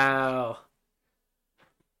right. Wow.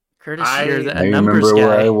 Curtis, you're the I numbers remember guy.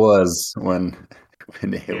 where I was when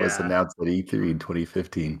it was announced at E3 in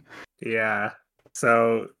 2015. Yeah.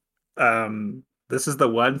 So this is the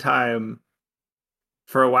one time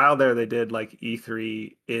for a while there they did like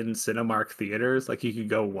E3 in Cinemark theaters. Like you could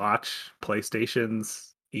go watch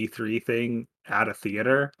PlayStation's E3 thing at a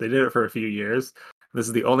theater. They did it for a few years. This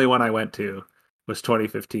is the only one I went to, was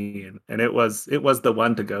 2015, and it was the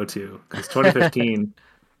one to go to because 2015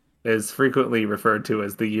 is frequently referred to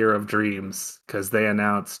as the year of dreams because they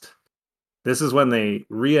announced. This is when they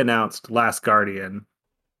re-announced Last Guardian,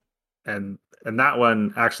 and that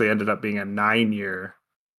one actually ended up being a 9-year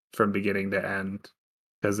from beginning to end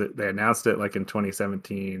because they announced it like in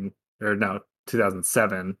 2017 or no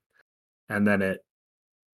 2007, and then it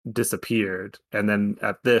disappeared. And then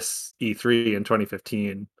at this E3 in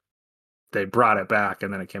 2015, they brought it back,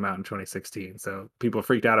 and then it came out in 2016. So people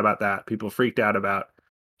freaked out about that. People freaked out about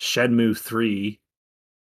Shenmue 3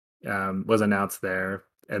 was announced there,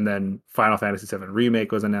 and then Final Fantasy VII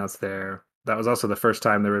Remake was announced there. That was also the first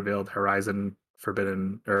time they revealed Horizon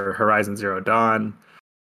Zero Dawn.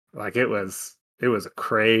 Like it was a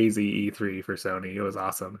crazy E3 for Sony. It was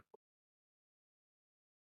awesome.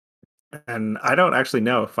 And I don't actually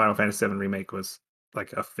know if Final Fantasy VII Remake was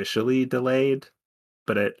like officially delayed,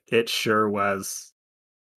 but it sure was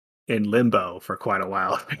in limbo for quite a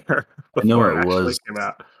while there before it actually came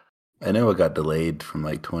out. I know it got delayed from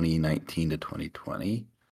like 2019 to 2020.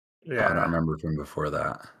 Yeah. I don't remember from before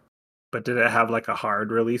that. But did it have like a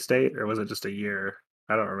hard release date, or was it just a year?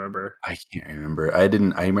 I don't remember. I can't remember. I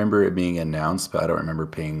remember it being announced, but I don't remember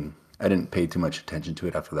I didn't pay too much attention to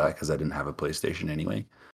it after that because I didn't have a PlayStation anyway.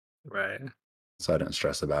 Right. So I didn't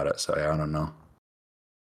stress about it. So I don't know.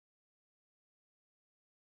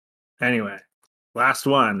 Anyway, last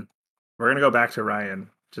one. We're going to go back to Ryan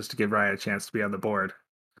just to give Ryan a chance to be on the board.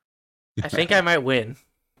 I think I might win.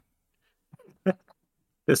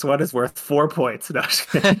 This one is worth 4 points. No,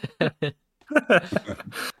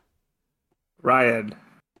 Ryan.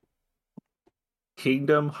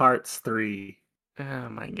 Kingdom Hearts 3. Oh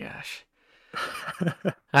my gosh.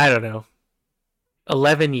 I don't know.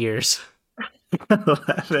 11 years.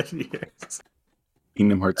 11 years.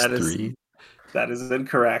 Kingdom Hearts 3. That is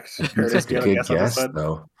incorrect. Curtis, that's a good guess,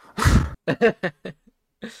 though.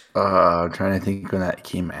 I'm trying to think when that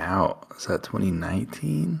came out. Was that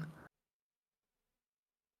 2019?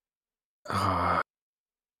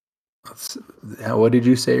 What did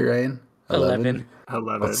you say, Ryan? 11.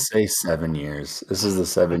 Let's say 7 years. This is the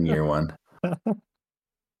 7-year one.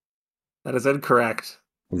 That is incorrect.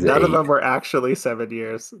 None of them were actually 7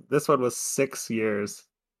 years. This one was 6 years.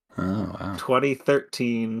 Oh, wow.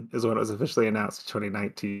 2013 is when it was officially announced,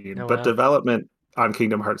 2019. Oh, but wow. Development on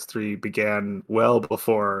Kingdom Hearts 3 began well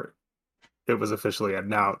before it was officially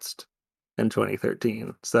announced in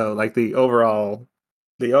 2013. So like the overall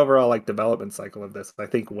like development cycle of this, I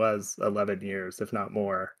think, was 11 years, if not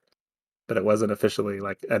more. But it wasn't officially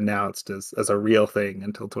like announced as a real thing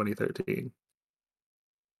until 2013.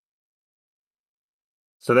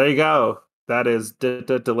 So there you go. That is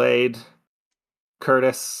delayed.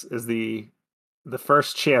 Curtis is the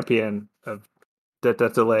first champion of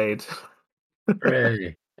delayed.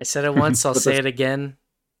 Hooray. I said it once, I'll say it again.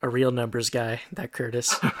 A real numbers guy, that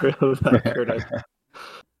Curtis. Curtis.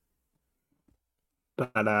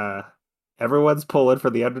 But everyone's pulling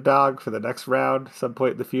for the underdog for the next round, some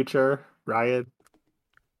point in the future. Ryan,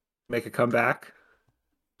 make a comeback.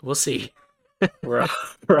 We'll see. We're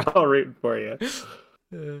all rooting for you.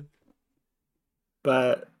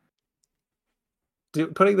 But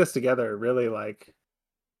putting this together, really, like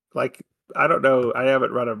I don't know, I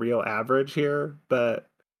haven't run a real average here, but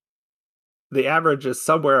the average is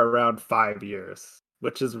somewhere around 5 years,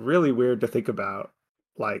 which is really weird to think about.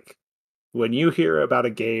 Like, when you hear about a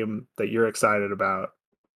game that you're excited about,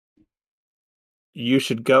 you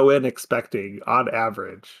should go in expecting, on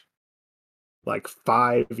average, like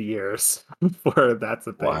 5 years before that's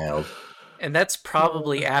a thing. Wild. And that's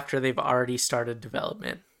probably after they've already started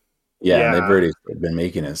development. Yeah. They've already been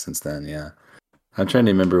making it since then, yeah. I'm trying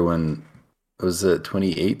to remember when, was it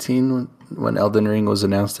 2018 when Elden Ring was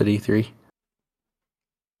announced at E3?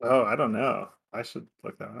 Oh, I don't know. I should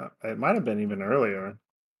look that up. It might have been even earlier.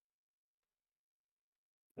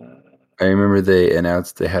 I remember they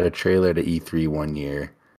announced they had a trailer to E3 one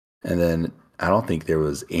year, and then I don't think there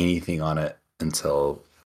was anything on it until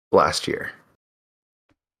last year.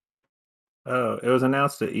 Oh, it was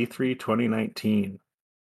announced at E3 2019.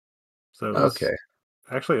 So it was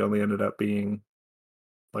actually only ended up being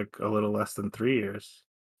like a little less than 3 years.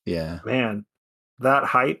 Yeah. Man, that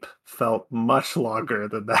hype felt much longer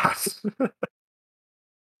than that.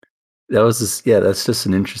 That's just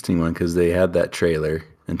an interesting one because they had that trailer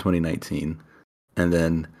in 2019, and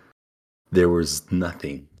then there was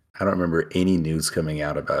nothing. I don't remember any news coming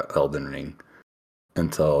out about Elden Ring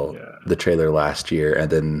until the trailer last year, and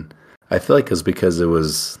then I feel like it's because it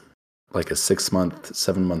was like a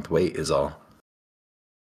 7-month wait is all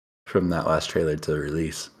from that last trailer to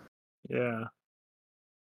release. Yeah.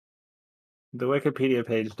 The Wikipedia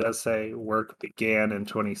page does say work began in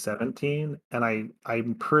 2017, and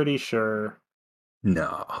I'm pretty sure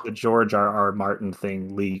the George R.R. Martin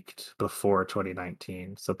thing leaked before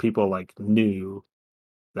 2019. So people like knew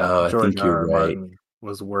that George R.R. Martin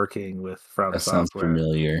was working with From Software. Sounds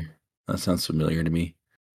familiar. That sounds familiar to me.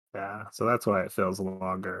 Yeah, so that's why it feels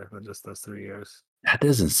longer than just those 3 years. That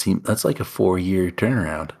doesn't seem. That's like a 4-year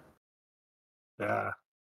turnaround.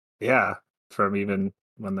 Yeah. From even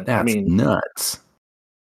when That's nuts.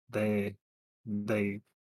 They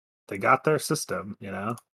got their system,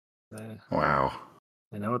 Wow.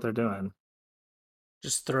 They know what they're doing.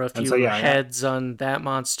 Just throw a And few heads on that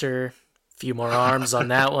monster, a few more arms on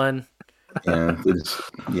that one. Yeah,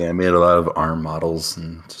 I made a lot of arm models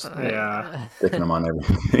and just sticking them on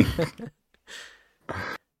everything.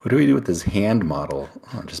 What do we do with this hand model?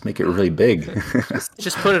 Oh, just make it really big.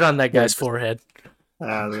 just put it on that guy's forehead.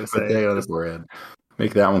 I was gonna put that on the forehead.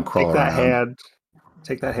 Make that one crawl around.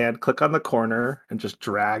 Take that hand, click on the corner, and just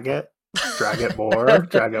drag it. Drag it more.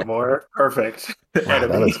 Drag it more. Perfect. Wow,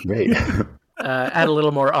 that is great. Add a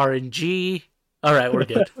little more RNG. All right, we're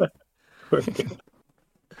good. We're good.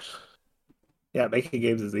 Yeah, making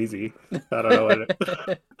games is easy. I don't know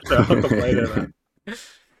what I'll complain about.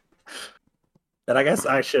 And I guess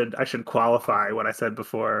I should qualify what I said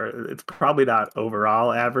before. It's probably not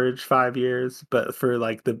overall average 5 years, but for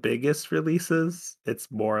like the biggest releases,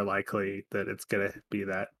 it's more likely that it's gonna be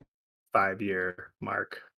that 5-year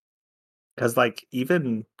mark. Because like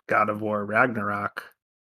even God of War Ragnarok,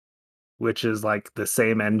 which is like the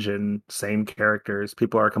same engine, same characters,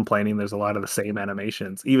 people are complaining there's a lot of the same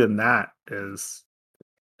animations. Even that it's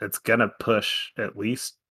gonna push at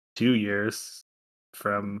least 2 years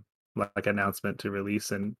from like announcement to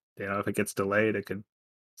release, and if it gets delayed, it could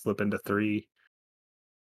slip into 3.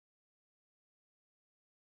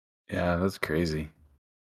 Yeah, that's crazy.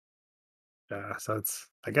 So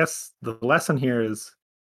I guess the lesson here is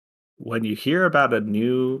when you hear about a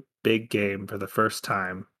new big game for the first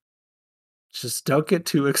time, just don't get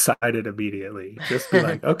too excited immediately. Just be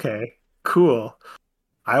like, okay, cool.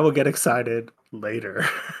 I will get excited later.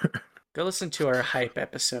 Go listen to our hype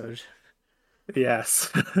episode. Yes.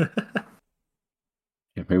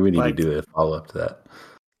 Yeah, maybe we need to do a follow-up to that.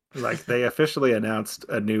 Like they officially announced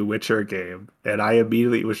a new Witcher game, and I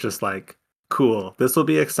immediately was just like, cool, this will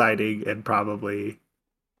be exciting in probably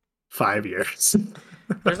 5 years.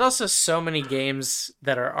 There's also so many games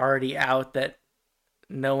that are already out that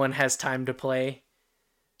no one has time to play.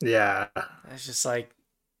 Yeah. It's just like,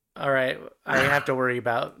 all right, I have to worry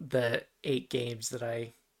about the 8 games that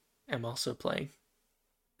I am also playing.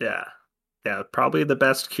 Yeah. Yeah, probably the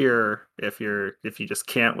best cure if you just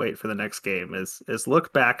can't wait for the next game is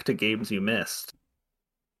look back to games you missed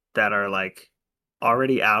that are like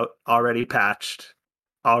already out, already patched,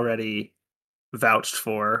 already vouched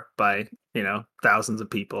for by, thousands of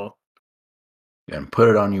people. And put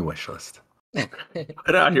it on your wish list. Put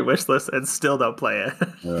it on your wish list and still don't play it.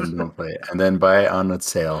 And don't play it. And then buy it on its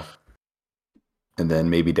sale. And then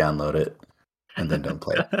maybe download it. And then don't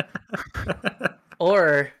play it.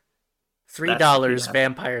 Or $3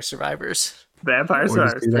 Vampire Survivors. Vampire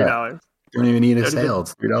Survivors, $3. Don't even need a sale.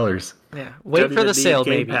 It's $3. Yeah, wait for the sale,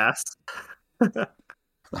 maybe.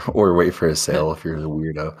 Or wait for a sale if you're a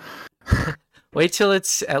weirdo. Wait till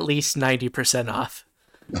it's at least 90% off.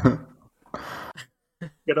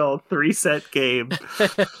 Good old 3-cent game.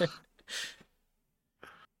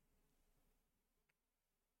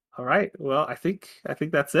 All right. Well, I think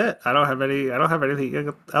that's it. I don't have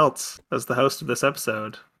anything else as the host of this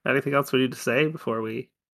episode. Anything else we need to say before we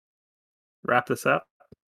wrap this up?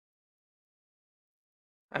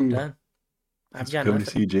 I'm done. I've got nothing. To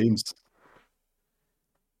see James.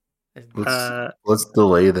 Let's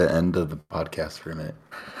delay the end of the podcast for a minute.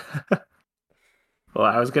 Well,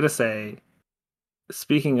 I was gonna say,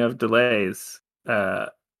 speaking of delays,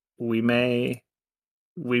 we may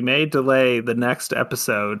delay the next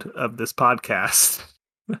episode of this podcast.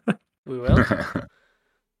 We will.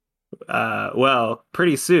 Well,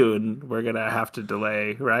 pretty soon we're gonna have to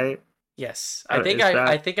delay, right? Yes, I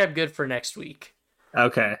think I'm good for next week.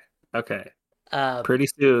 Okay. Pretty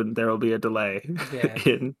soon there will be a delay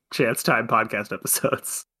in Chance Time podcast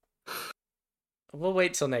episodes. We'll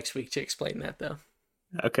wait till next week to explain that, though.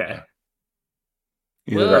 Okay.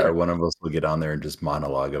 Either that or one of us will get on there and just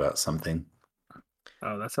monologue about something.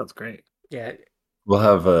 Oh, that sounds great. Yeah. We'll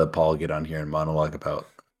have Paul get on here and monologue about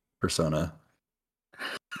Persona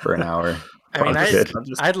for an hour. I mean,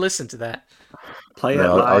 I'd listen to that. Play it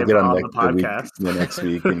live. I'll get on the podcast the next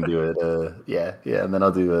week and do it. Yeah, and then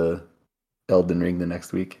I'll do Elden Ring the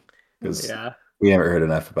next week because we haven't heard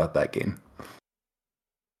enough about that game.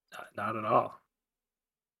 Not at all.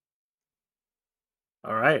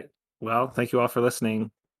 All right. Well, thank you all for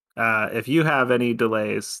listening. If you have any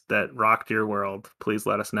delays that rocked your world, please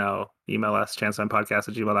let us know. Email us,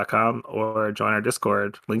 chancetimepodcast@gmail.com, or join our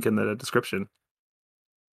Discord, link in the description.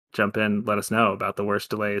 Jump in, let us know about the worst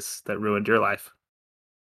delays that ruined your life.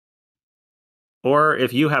 Or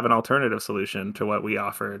if you have an alternative solution to what we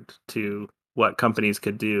offered, to what companies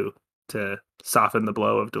could do to soften the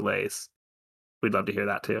blow of delays, we'd love to hear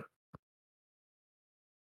that too.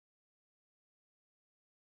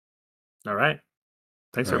 All right.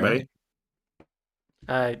 Thanks, everybody.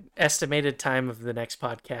 Estimated time of the next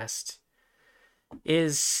podcast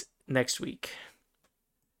is next week.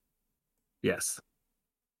 Yes.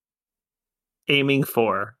 Aiming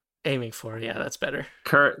for, yeah, that's better.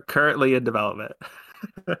 Currently in development.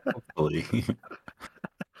 Hopefully.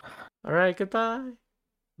 All right, goodbye.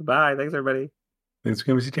 Bye. Thanks, everybody. Thanks for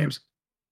coming to see James.